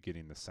might be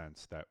getting the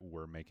sense that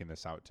we're making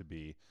this out to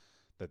be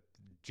that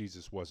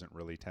Jesus wasn't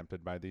really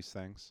tempted by these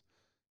things.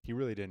 He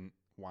really didn't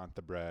want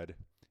the bread.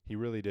 He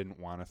really didn't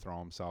want to throw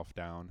himself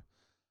down.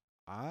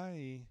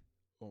 I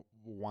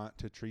want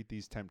to treat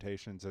these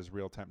temptations as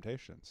real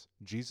temptations.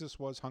 Jesus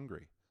was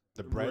hungry.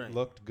 The bread Right.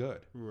 looked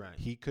good. Right.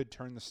 He could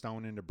turn the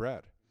stone into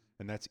bread,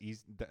 and that's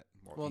easy.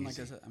 And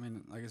easy.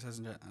 like it says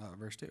in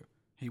verse 2,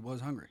 he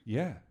was hungry.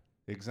 Yeah,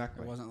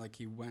 exactly. It wasn't like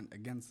he went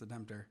against the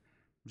tempter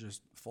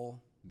just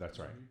full. That's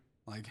right.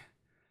 Like,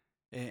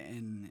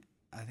 and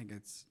I think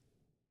it's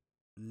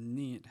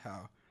neat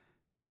how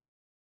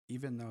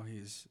even though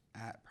he's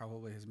at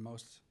probably his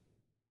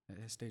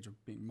stage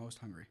of being most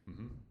hungry,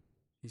 Mm-hmm.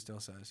 he still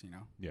says,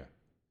 Yeah.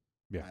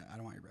 I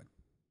don't want your bread.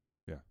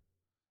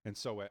 And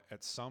so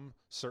at some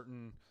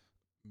certain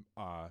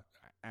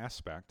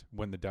aspect,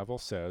 when the devil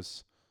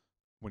says,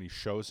 when he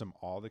shows him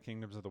all the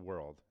kingdoms of the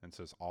world and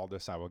says, all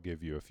this I will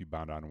give you if you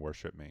bow down and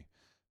worship me,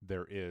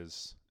 there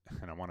is,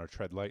 and I want to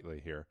tread lightly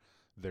here,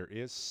 there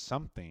is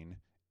something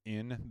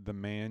in the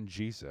man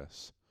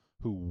Jesus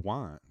who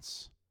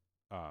wants,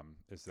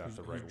 is that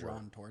the right who's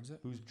drawn word? towards it?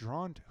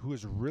 Who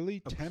is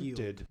really Appealed.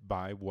 tempted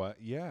by what,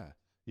 yeah,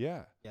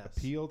 Yes.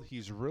 appealed.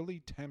 He's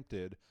really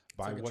tempted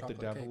by like a what the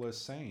chocolate devil cake. is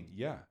saying.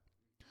 Yeah.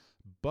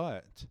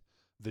 But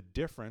the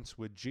difference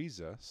with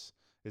Jesus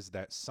is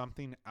that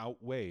something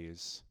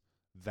outweighs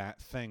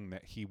that thing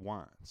that he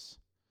wants.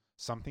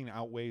 Something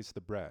outweighs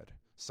the bread.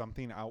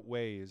 Something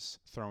outweighs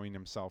throwing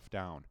himself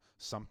down.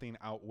 Something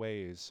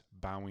outweighs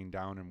bowing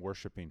down and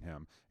worshiping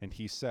him. And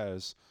he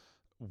says,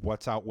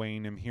 what's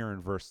outweighing him here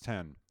in verse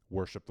 10?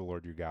 Worship the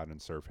Lord your God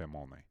and serve him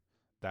only.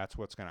 That's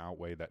what's going to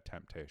outweigh that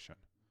temptation.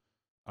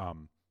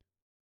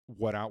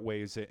 What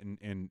outweighs it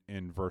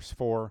in verse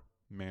 4?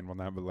 Man will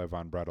never live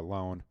on bread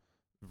alone.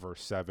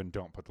 Verse 7,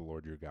 don't put the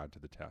Lord your God to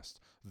the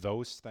test.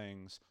 Those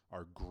things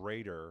are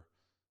greater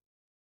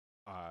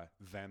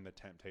than the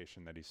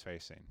temptation that he's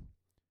facing.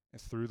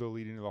 Through the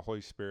leading of the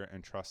Holy Spirit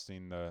and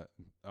trusting the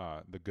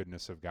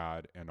goodness of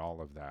God and all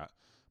of that.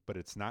 But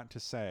it's not to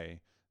say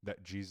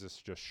that Jesus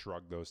just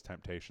shrugged those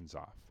temptations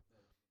off.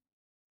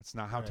 It's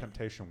not how Right.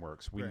 temptation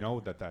works. We Right. know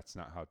that that's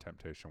not how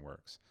temptation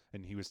works.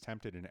 And he was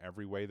tempted in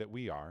every way that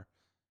we are,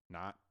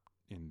 not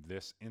in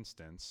this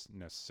instance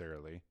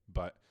necessarily,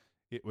 but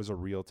it was a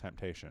real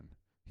temptation.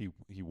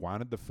 He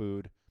wanted the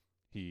food.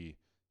 He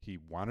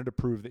wanted to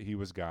prove that he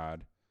was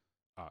God,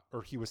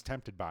 or he was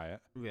tempted by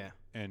it, Yeah.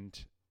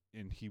 and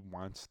he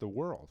wants the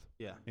world,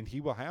 Yeah. and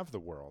he will have the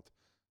world,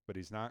 but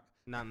he's not.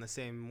 Not in the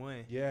same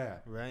way.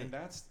 Yeah, Right. And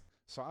that's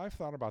so. I've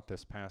thought about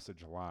this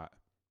passage a lot.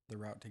 The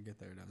route to get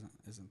there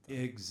isn't the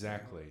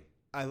Exactly.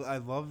 I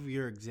love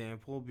your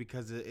example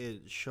because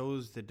it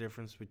shows the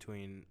difference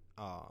between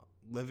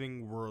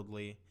living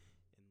worldly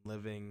and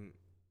living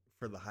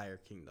for the higher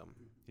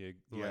kingdom.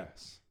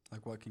 Yes.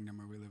 Like, what kingdom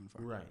are we living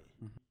for? Right.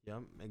 Mhm.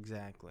 Yep.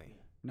 Exactly.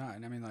 No,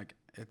 and I mean, like,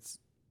 it's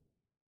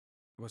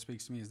what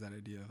speaks to me is that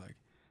idea of like,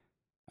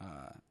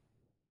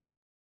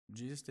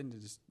 Jesus didn't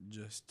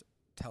just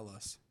tell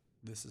us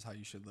this is how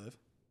you should live,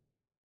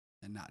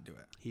 and not do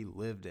it. He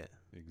lived it.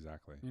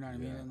 Exactly. You know what I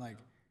mean? Yeah. And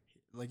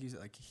like you said,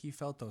 like he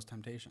felt those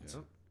temptations,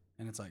 Yep.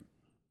 and it's like,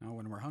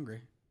 when we're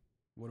hungry,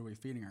 what are we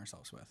feeding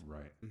ourselves with,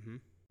 Right. Mm-hmm.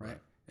 right?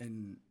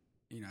 And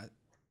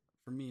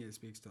for me, it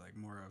speaks to like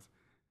more of,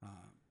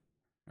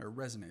 or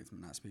resonates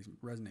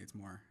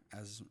more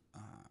as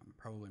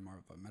probably more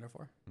of a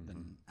metaphor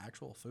than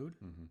actual food,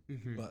 Mm-hmm.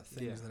 Mm-hmm. but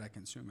things that I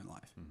consume in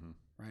life, Mm-hmm.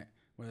 right?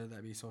 Whether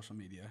that be social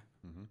media,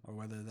 Mm-hmm. or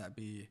whether that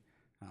be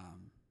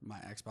my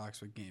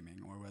Xbox with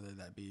gaming, or whether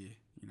that be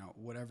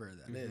whatever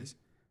that is,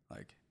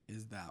 like,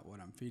 is that what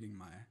I'm feeding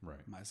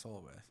Right. my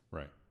soul with,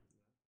 Right.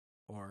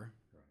 or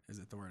is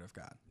it the Word of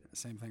God?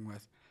 Same thing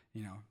with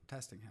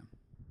testing Him,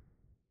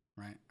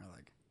 right?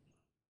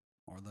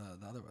 Or the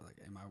other way, like,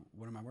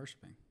 what am I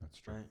worshiping, That's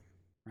true. Right.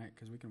 right?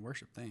 Because we can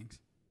worship things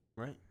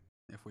Right.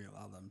 if we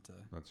allow them to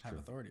That's have true.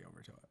 authority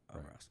over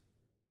Right. us,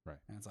 Right.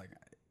 And it's like,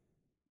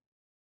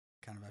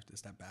 kind of have to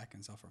step back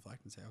and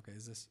self-reflect and say, okay,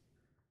 is this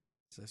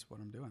what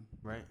I'm doing?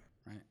 Right.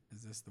 Right?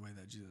 Is this the way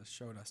that Jesus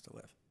showed us to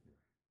live?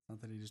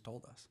 Not that he just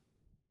told us.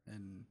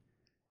 And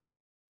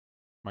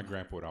My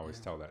grandpa would always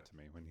Yeah. tell that to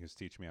me when he was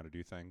teaching me how to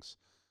do things,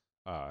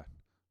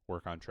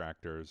 work on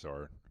tractors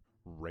or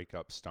rake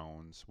up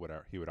stones,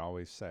 whatever. He would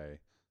always say,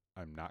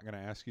 I'm not going to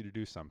ask you to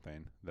do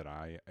something that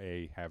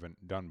I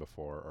haven't done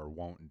before or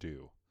won't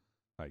do.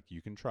 Like,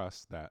 you can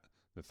trust that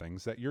the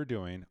things that you're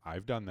doing,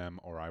 I've done them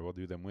or I will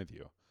do them with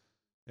you.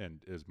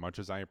 And as much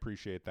as I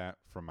appreciate that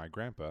from my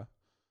grandpa,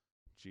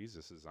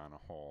 Jesus is on a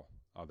whole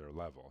other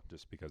level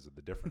just because of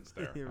the difference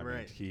there. You're I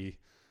right. mean,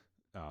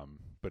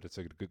 but it's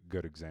a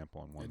good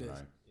example and one It that is.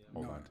 I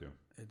hold No, on to.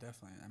 it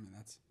definitely, I mean,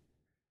 that's,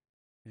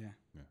 yeah.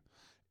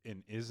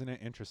 And isn't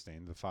it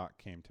interesting? The thought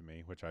came to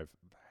me, which I've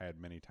had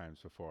many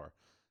times before.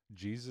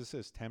 Jesus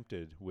is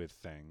tempted with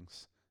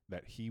things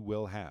that he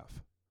will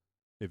have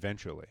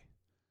eventually.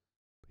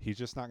 He's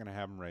just not going to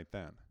have them right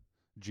then.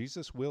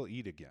 Jesus will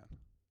eat again.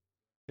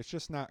 It's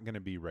just not going to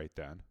be right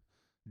then.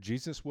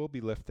 Jesus will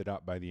be lifted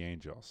up by the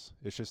angels.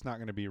 It's just not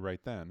going to be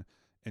right then.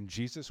 And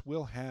Jesus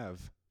will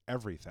have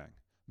everything.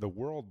 The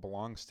world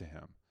belongs to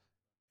him.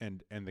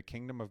 And the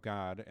kingdom of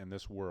God and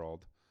this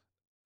world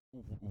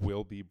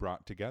will be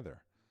brought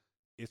together.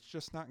 It's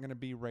just not going to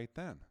be right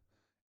then.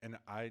 And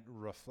I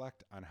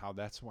reflect on how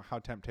that's how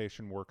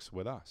temptation works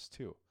with us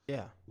too.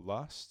 Yeah.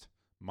 Lust,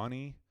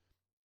 money,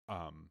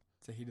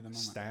 It's the heat of the moment.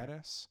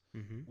 status.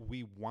 Mm-hmm.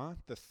 We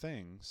want the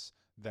things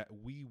that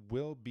we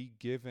will be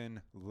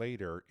given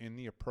later in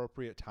the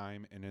appropriate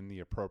time and in the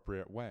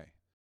appropriate way.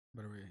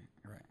 But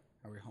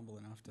are we humble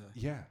enough to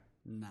Yeah,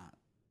 not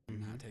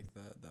Mhm. take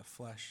the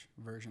flesh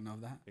version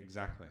of that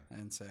exactly.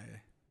 and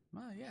say,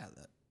 well, yeah,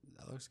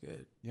 that looks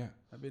good. Yeah.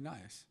 That'd be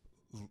nice.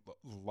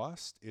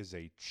 Lust is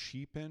a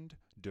cheapened,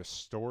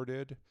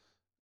 distorted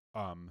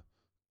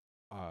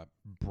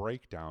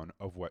breakdown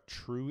of what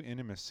true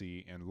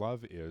intimacy and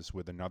love is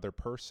with another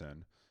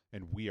person,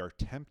 and we are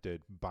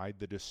tempted by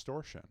the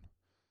distortion.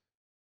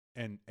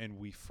 And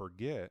we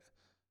forget,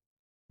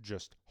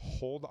 just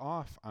hold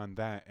off on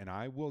that, and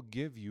I will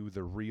give you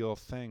the real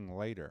thing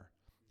later.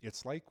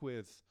 It's like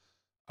with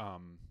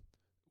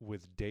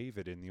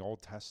David in the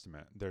Old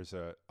Testament. There's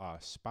a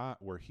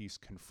spot where he's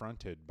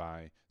confronted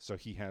by, so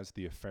he has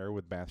the affair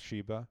with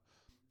Bathsheba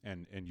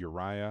and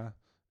Uriah,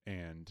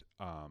 and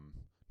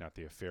not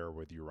the affair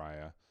with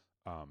Uriah.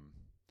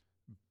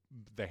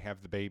 They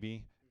have the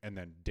baby, and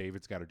then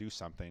David's got to do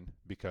something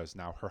because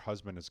now her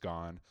husband is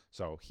gone,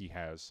 so he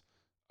has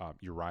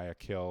Uriah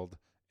killed,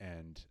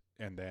 and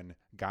then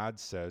God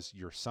says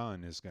your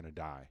son is going to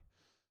die.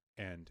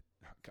 And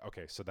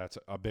okay, so that's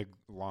a big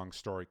long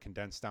story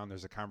condensed down.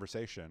 There's a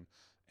conversation,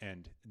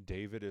 and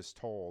David is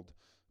told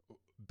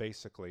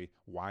basically,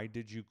 why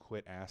did you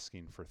quit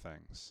asking for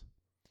things?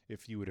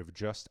 If you would have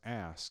just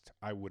asked,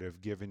 I would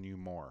have given you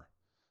more.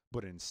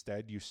 But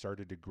instead you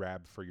started to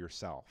grab for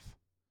yourself.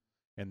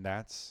 And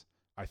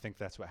I think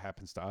that's what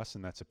happens to us,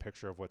 and that's a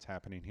picture of what's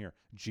happening here.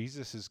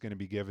 Jesus is going to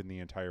be given the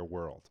entire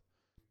world.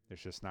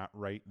 It's just not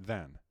right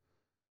then.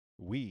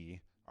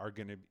 We are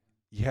going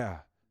to,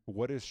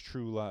 what is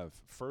true love?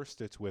 First,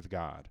 it's with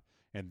God,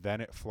 and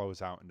then it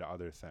flows out into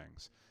other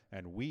things.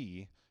 And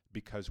we,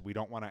 because we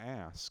don't want to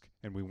ask,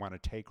 and we want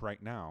to take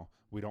right now,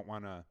 we don't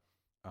want to,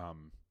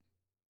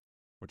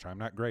 which I'm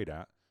not great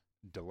at,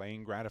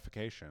 delaying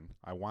gratification.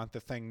 I want the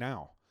thing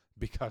now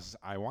because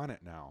I want it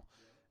now.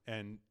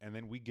 And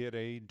then we get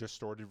a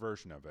distorted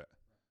version of it.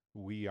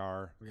 We get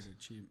a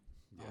cheap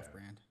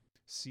off-brand.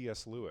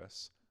 C.S.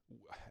 Lewis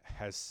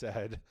has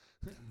said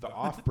the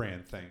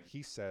off-brand thing.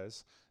 He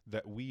says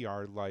that we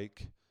are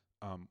like,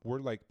 we're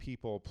like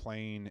people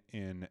playing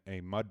in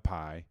a mud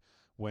pie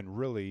when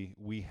really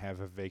we have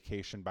a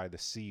vacation by the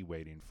sea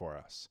waiting for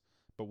us.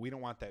 But we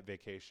don't want that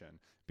vacation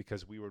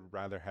because we would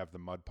rather have the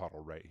mud puddle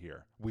right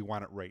here. We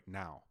want it right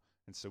now.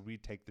 And so we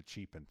take the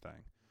cheapened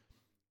thing.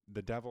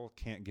 The devil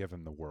can't give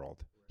him the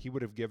world. He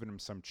would have given him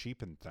some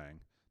cheapened thing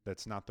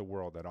that's not the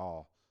world at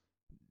all.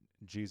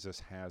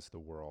 Jesus has the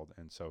world,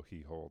 and so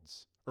he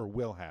holds, or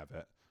will have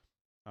it,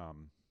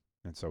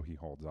 and so he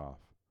holds off.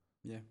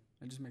 Yeah,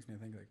 it just makes me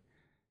think, like,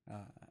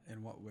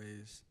 in what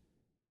ways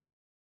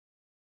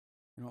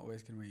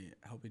can we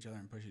help each other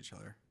and push each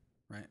other,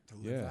 right, to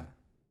live that,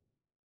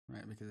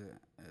 right? Because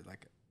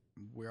like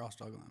we're all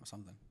struggling with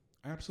something.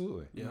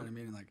 Absolutely. You know what I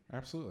mean? Like,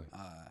 absolutely.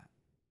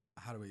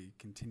 How do we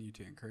continue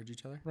to encourage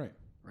each other? Right.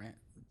 Right.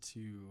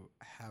 To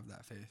have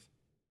that faith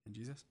in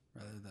Jesus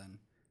rather than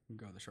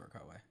go the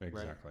shortcut way.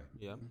 Exactly. Right.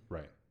 Yeah.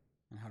 Right.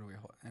 And how do we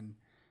hold? And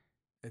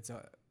it's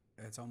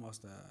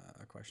almost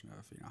a question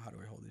of, you know, how do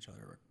we hold each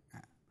other?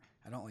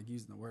 I don't like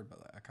using the word, but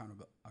like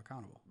accountable,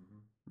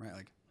 Mm-hmm. right?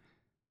 Like,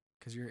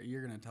 because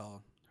you're gonna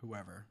tell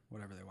whoever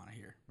whatever they want to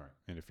hear. Right.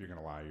 And if you're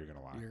gonna lie, you're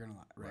gonna lie. You're gonna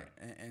lie, right?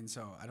 And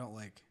so I don't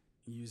like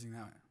using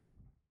that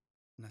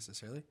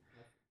necessarily,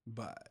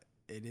 but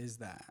it is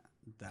that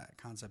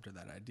concept or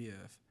that idea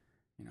of,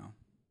 you know,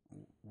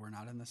 we're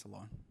not in this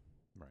alone.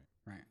 Right.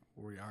 Right.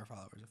 We are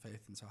followers of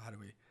faith, and so how do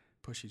we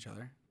push each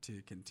other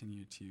to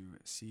continue to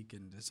seek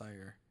and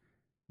desire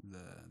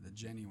the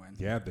genuine.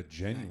 Yeah, the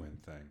genuine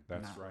thing.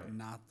 That's not, right.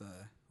 Not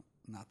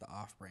the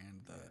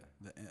off-brand,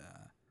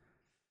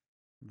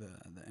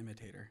 the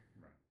imitator.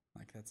 Right.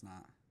 Like that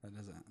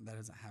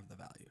doesn't have the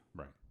value.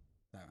 Right.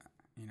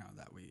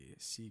 That we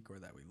seek or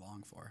that we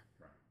long for.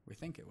 Right. We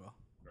think it will.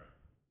 Right.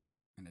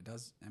 And it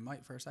does. It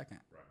might for a second.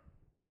 Right.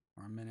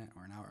 Or a minute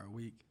or an hour or a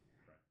week.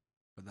 Right.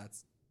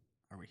 But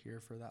are we here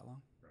for that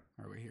long? Right.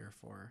 Or are we here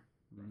for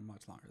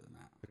much longer than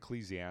that?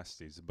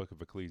 Ecclesiastes, the book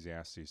of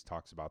Ecclesiastes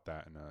talks about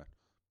that in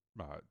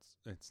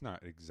it's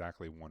not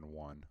exactly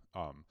 1:1,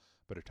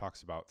 but it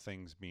talks about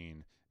things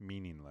being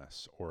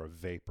meaningless or a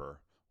vapor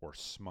or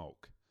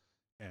smoke,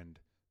 and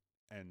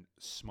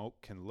smoke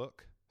can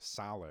look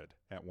solid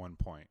at one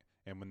point,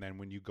 and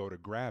when you go to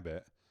grab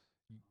it,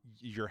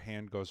 your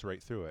hand goes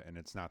right through it, and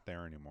it's not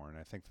there anymore. And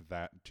I think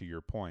that to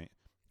your point,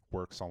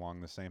 works along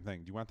the same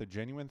thing. Do you want the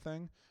genuine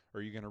thing, or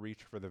are you going to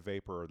reach for the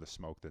vapor or the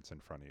smoke that's in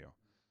front of you?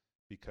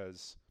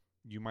 Because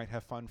you might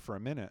have fun for a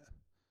minute,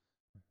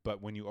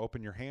 but when you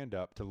open your hand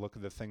up to look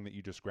at the thing that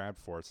you just grabbed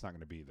for, it's not going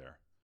to be there.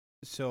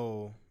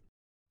 So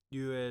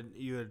you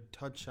had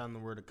touched on the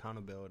word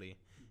accountability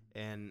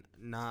and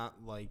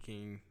not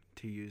liking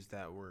to use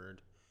that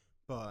word,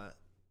 but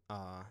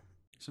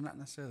so not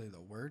necessarily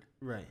the word,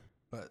 right,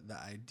 but the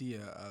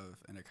idea of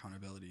an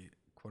accountability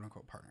quote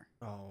unquote partner.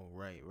 Oh,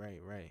 right.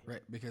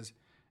 Right, because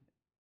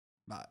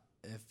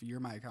if you're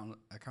my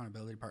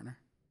accountability partner,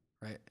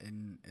 right,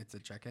 and it's a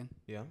check-in,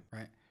 yeah,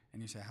 right,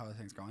 and you say, how are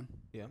things going?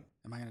 yeah.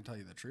 Am I going to tell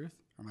you the truth,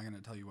 or am I going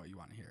to tell you what you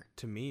want to hear?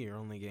 To me, you're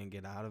only going to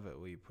get out of it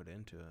what you put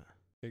into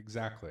it.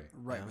 Exactly.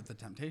 Right, Yeah. but the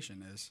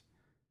temptation is,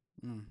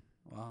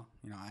 well,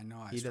 I know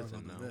I He struggled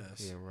doesn't with know.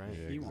 this. Yeah, right.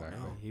 Yeah, He won't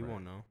exactly. know. He Right.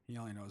 won't know. He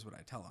only knows what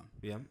I tell him,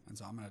 Yep. and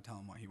so I'm going to tell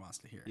him what he wants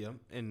to hear. Yep.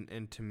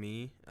 And to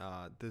me,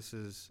 this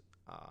is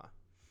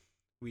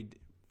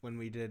when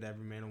we did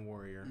Every Man a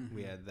Warrior,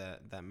 we Mhm. had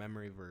that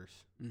memory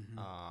verse.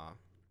 Mm-hmm.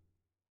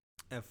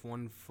 If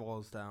one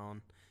falls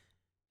down,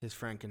 his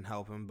friend can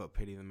help him, but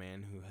pity the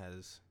man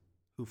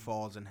who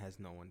falls and has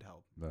no one to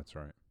help. That's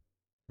right.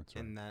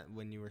 And that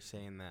when you were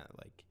saying that,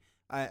 like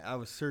I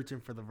was searching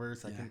for the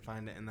verse, I Yeah. couldn't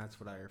find it, and that's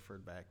what I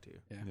referred back to.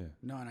 Yeah. Yeah.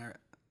 No, and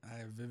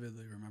I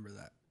vividly remember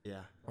that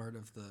Yeah. part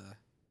of the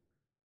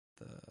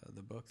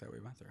book that we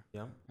went through.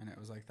 Yeah. And it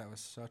was like that was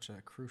such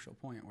a crucial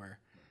point where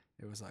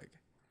it was like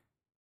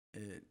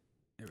it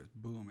was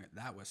boom,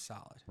 that was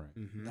solid. Right.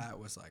 Mm-hmm. That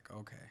was like,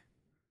 okay.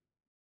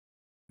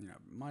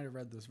 Might have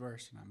read this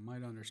verse and I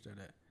might have understood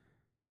it,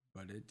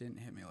 but it didn't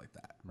hit me like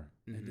that. Right.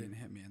 Mm-hmm. It didn't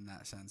hit me in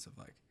that sense of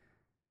like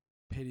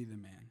pity the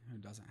man who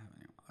doesn't have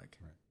anyone. Like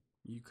Right.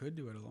 you could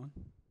do it alone.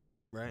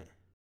 Right.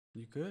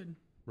 You could.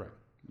 Right.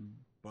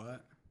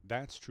 But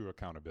That's true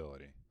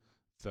accountability.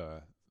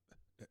 The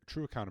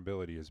true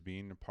accountability is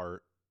being a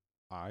part,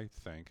 I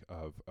think,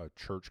 of a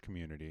church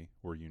community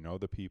where you know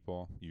the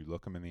people, you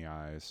look them in the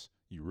eyes,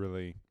 you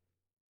really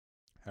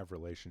have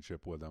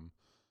relationship with them.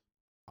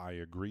 I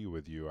agree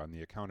with you on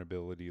the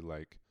accountability,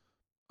 like,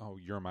 oh,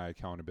 you're my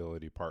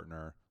accountability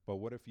partner, but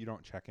what if you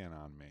don't check in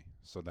on me?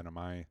 So then am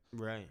I?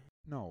 Right.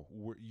 No,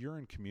 you're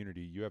in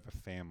community, you have a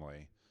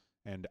family,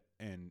 and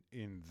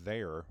in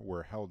there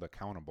we're held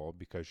accountable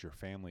because your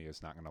family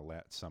is not going to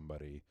let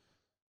somebody,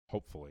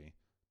 hopefully,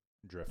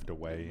 drift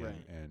away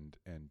Right.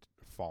 and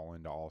fall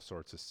into all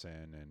sorts of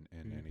sin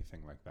and Mhm.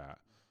 anything like that.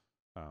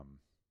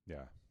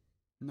 Yeah.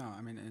 no,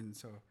 I mean, and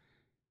so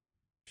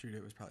shoot,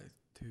 it was probably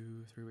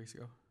 2-3 weeks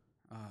ago.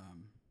 I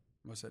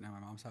was sitting at my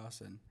mom's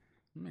house, and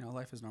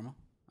life is normal.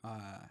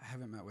 I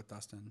haven't met with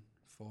Dustin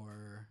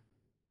for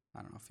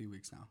I don't know, a few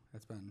weeks now.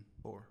 It's been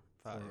 4,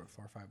 5.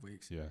 4 or 5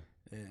 weeks, Yeah.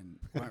 and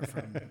went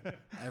from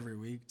every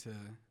week to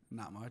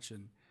not much,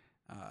 and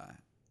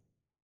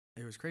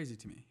it was crazy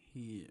to me.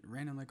 He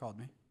randomly called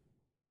me,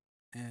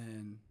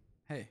 and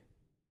hey,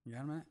 you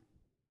got a minute?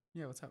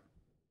 Yeah, what's up?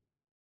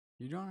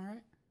 You doing all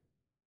right?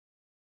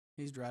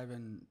 He's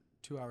driving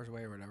 2 hours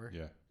away or whatever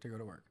Yeah. to go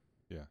to work.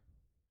 Yeah.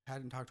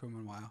 Hadn't talked to him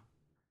in a while.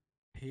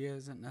 He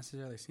hasn't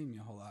necessarily seen me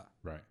a whole lot,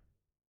 Right.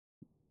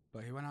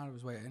 but he went out of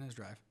his way in his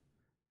drive.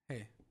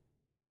 Hey,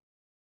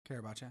 care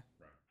about you.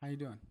 Right. How you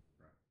doing?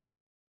 Right.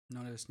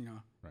 Notice,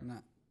 Right.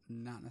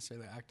 not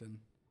necessarily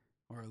acting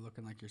or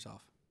looking like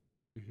yourself.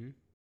 Mm-hmm.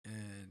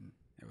 And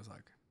it was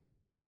like,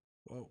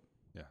 whoa.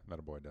 Yeah. That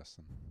a boy,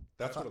 Dustin.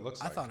 That's what it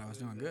looks I like. thought I was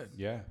doing good.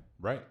 Yeah.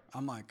 Right.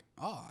 I'm like,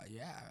 oh,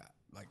 yeah.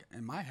 Like,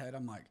 in my head,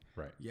 I'm like,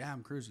 Right. yeah,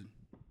 I'm cruising.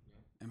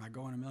 Am I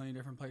going a million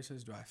different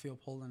places? Do I feel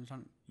pulled in a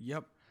ton?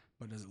 Yep.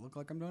 But does it look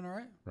like I'm doing all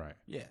right? Right.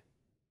 Yeah.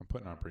 I'm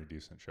putting on a pretty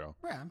decent show.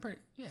 Yeah, I'm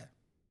pretty, yeah.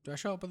 Do I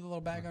show up with a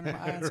little bag under my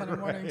eye on Sunday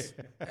mornings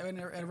and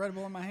a Red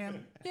Bull in my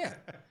hand? Yeah.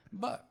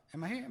 But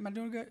am I here? Am I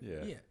doing good?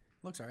 Yeah. Yeah.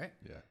 Looks all right.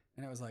 Yeah.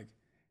 And it was like,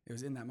 it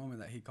was in that moment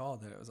that he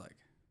called that it was like,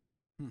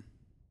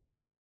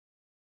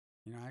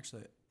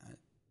 actually,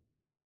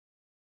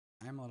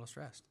 I am a little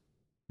stressed.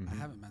 I Mhm.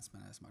 haven't been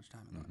spending as much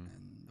time in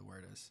Mhm. the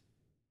word as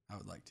I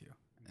would like to.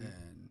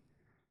 And,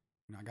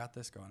 I got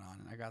this going on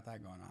and I got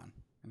that going on.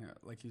 And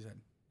like you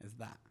said, it's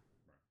that.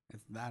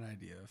 It's that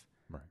idea of,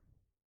 Right.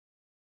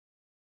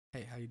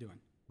 hey, how you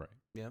doing?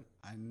 Yep.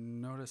 I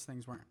noticed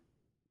things weren't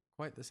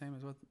quite the same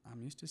as what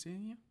I'm used to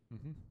seeing you,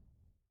 Mm-hmm.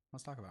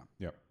 let's talk about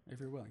it. Yep. If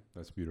you're willing.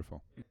 That's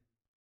beautiful.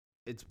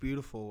 It's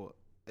beautiful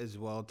as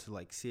well to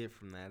like see it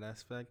from that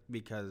aspect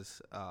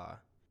because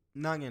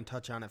not gonna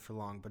touch on it for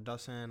long, but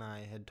Dustin and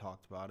I had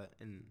talked about it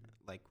and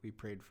like we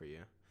prayed for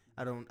you.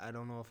 I don't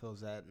know if it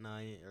was that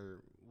night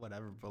or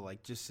whatever, but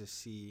like just to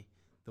see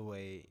the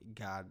way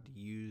God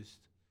used,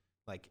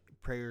 like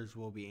prayers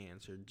will be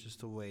answered,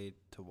 just a way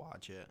to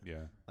watch it.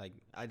 Yeah. Like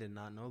I did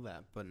not know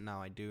that, but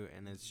now I do,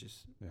 and it's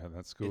just Yeah,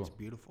 that's cool. it's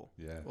beautiful.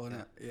 Yeah. Well,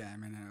 no, yeah, I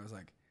mean, and it was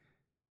like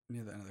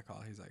near the end of the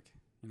call, he's like,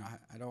 you know,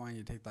 I don't want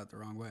you to take that the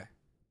wrong way.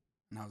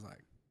 And I was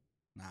like,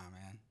 nah,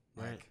 man.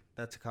 Right. Like,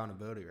 That's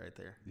accountability right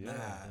there. Yeah.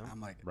 nah. I'm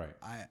like, Right.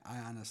 I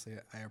honestly,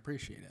 I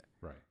appreciate it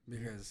Right.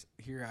 because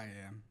here I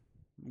am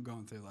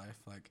going through life.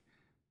 Like,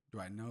 do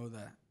I know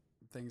that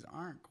things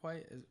aren't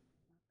quite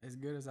as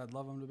good as I'd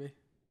love them to be?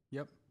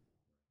 Yep.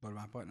 But am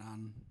I putting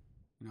on,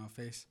 you know, a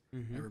face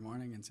Mm-hmm. every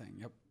morning and saying,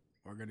 yep,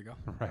 we're good to go?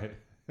 Right.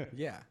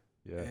 Yeah.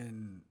 Yeah.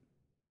 And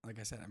like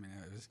I said, I mean,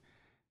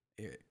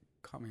 it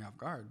caught me off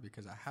guard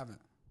because I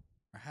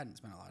hadn't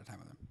spent a lot of time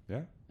with him.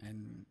 Yeah.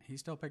 And he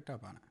still picked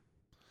up on it.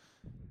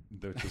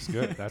 Which is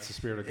good. That's the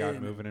Spirit of God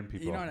And moving in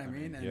people. You know what I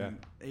mean? And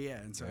yeah.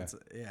 And so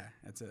Yeah.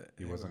 it's a.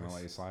 He it wasn't going to was-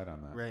 let you slide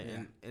on that. Right,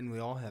 Yeah. and we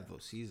all have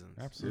those seasons.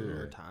 Absolutely.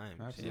 Or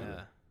times. Absolutely.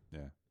 Yeah.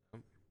 Yeah.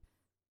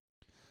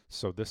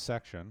 So this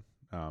section,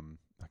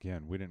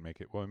 again, we didn't make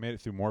it. Well, we made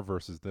it through more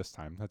verses this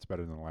time. That's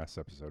better than the last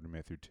episode. We made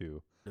it through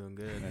 2. Doing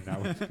good. And now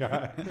we've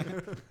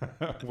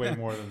got way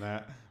more than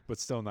that, but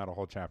still not a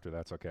whole chapter.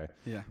 That's okay.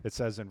 Yeah. It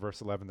says in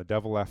verse 11, the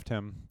devil left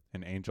him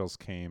and angels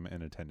came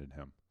and attended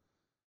him,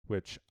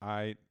 which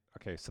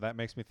so that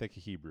makes me think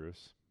of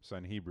Hebrews. So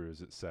in Hebrews,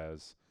 it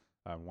says,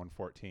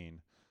 1:14,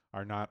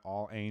 are not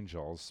all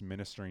angels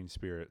ministering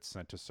spirits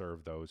sent to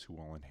serve those who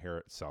will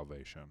inherit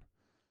salvation?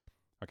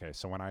 Okay,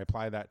 so when I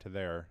apply that to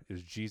there,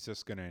 is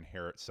Jesus going to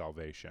inherit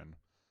salvation?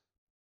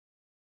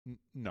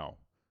 No.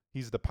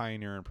 He's the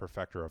pioneer and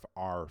perfecter of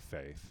our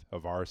faith,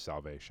 of our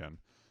salvation.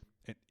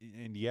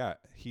 And yet,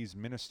 he's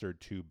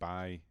ministered to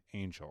by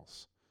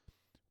angels,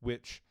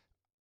 which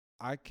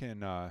I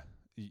can, what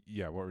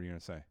were you going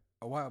to say?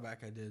 A while back,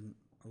 I did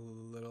a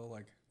little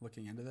like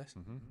looking into this.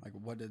 Mm-hmm. Like,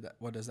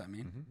 what does that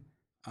mean?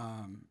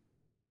 Mm-hmm.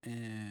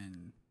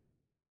 And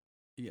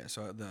yeah,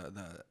 so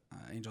the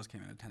angels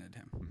came and attended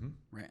him, Mm-hmm.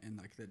 right? And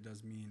like that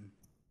does mean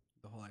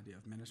the whole idea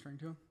of ministering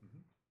to him.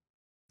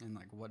 Mm-hmm. And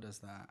like, what does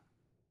that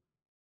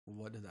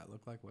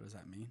look like? What does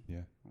that mean?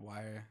 Yeah.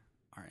 Why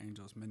are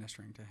angels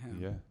ministering to him?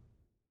 Yeah.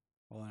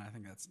 Well, and I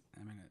think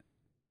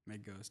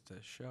it goes to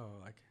show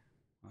like,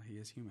 well, he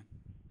is human.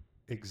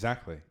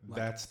 Exactly. Like,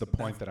 that's the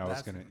point that I was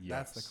that's- going to,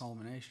 That's the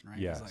culmination, right?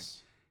 Yes. It's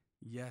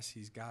like, yes,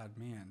 he's God,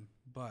 man,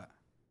 but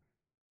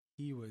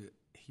he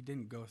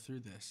didn't go through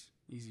this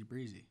easy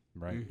breezy.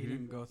 Right. Mhm. He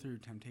didn't go through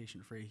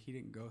temptation free. He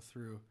didn't go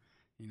through,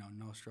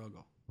 no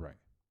struggle. Right.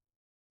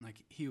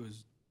 Like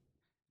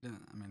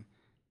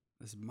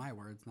this is my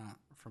words, not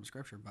from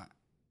scripture, but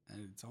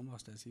it's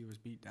almost as he was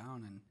beat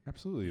down and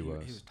Absolutely he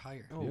was. was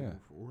tired. Oh, Yeah.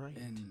 right.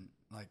 And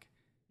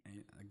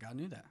God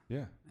knew that.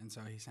 Yeah. And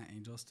so he sent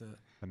angels to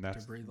And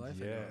that's breathe life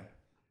into yeah. him.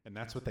 And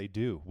that's what they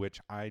do, which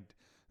I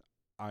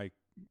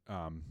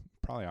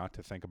probably ought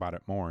to think about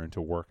it more and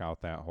to work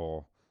out that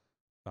whole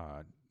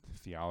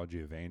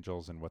theology of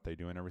angels and what they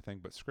do and everything.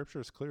 But scripture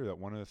is clear that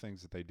one of the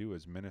things that they do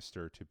is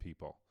minister to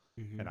people.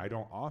 Mm-hmm. And I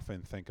don't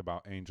often think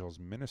about angels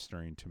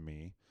ministering to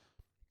me.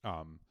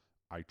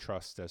 I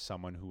trust as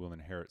someone who will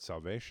inherit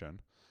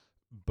salvation,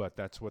 but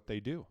that's what they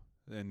do.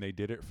 And they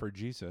did it for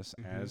Jesus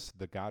as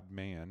the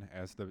God-man,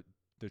 as the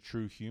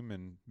true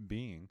human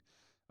being,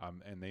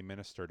 and they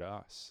minister to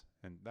us.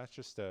 And that's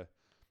just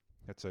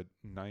it's a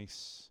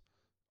nice,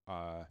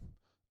 a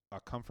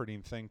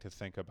comforting thing to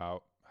think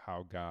about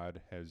how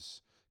God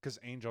has, because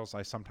angels,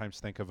 I sometimes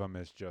think of them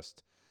as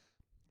just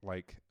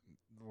like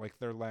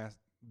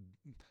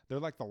they're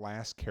like the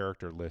last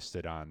character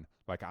listed on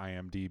like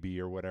IMDb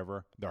or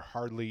whatever. They're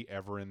hardly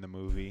ever in the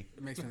movie.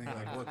 It makes me think of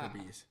like worker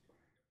bees.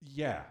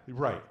 Yeah,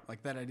 right.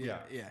 Like that idea.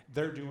 Yeah.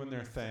 They're doing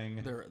their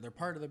thing. They're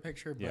part of the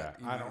picture, but Yeah,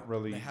 I don't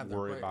really they have their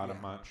worry play- about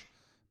them much.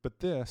 But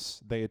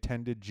they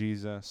attended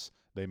Jesus.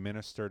 They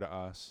minister to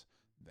us.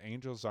 The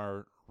angels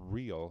are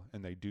real,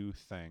 and they do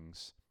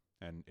things.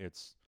 And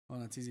it's... Well,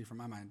 and it's easy for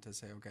my mind to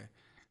say, okay,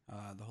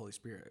 the Holy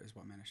Spirit is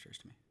what ministers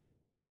to me.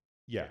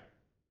 Yeah.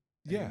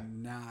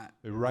 And not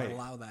Right.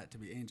 allow that to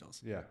be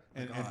angels. Yeah.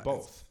 And Like, and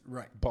both.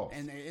 Right. Both.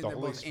 And the they're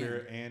Holy both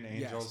Spirit and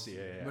angels. Yes.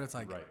 Yeah. But it's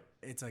like, right.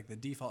 it's like the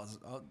default is,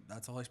 oh,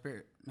 that's the Holy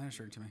Spirit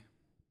ministering to me.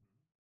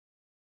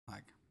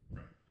 Like,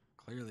 Right.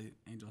 clearly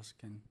angels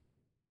can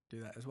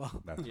do that as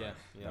well. That's Yeah, right.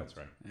 yeah. That's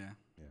right. Yeah.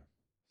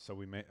 So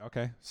we made...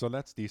 Okay. So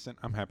that's decent.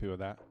 I'm happy with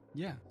that.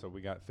 Yeah. So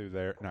we got through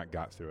there, not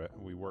got through it.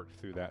 We worked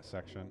through that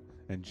section,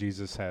 and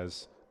Jesus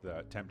has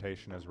the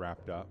temptation is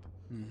wrapped up,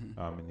 Mm-hmm.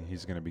 and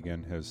he's going to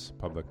begin his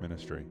public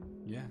ministry,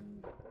 Yeah.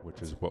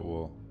 which is what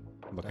we'll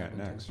look Dive at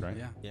into. next, right?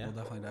 Yeah. We'll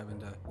definitely dive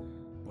into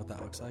what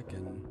that looks like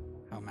and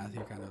how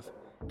Matthew kind of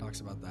talks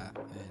about that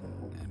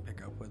and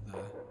pick up with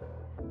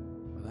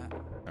that.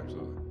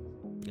 Absolutely.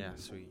 Yeah,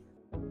 sweet.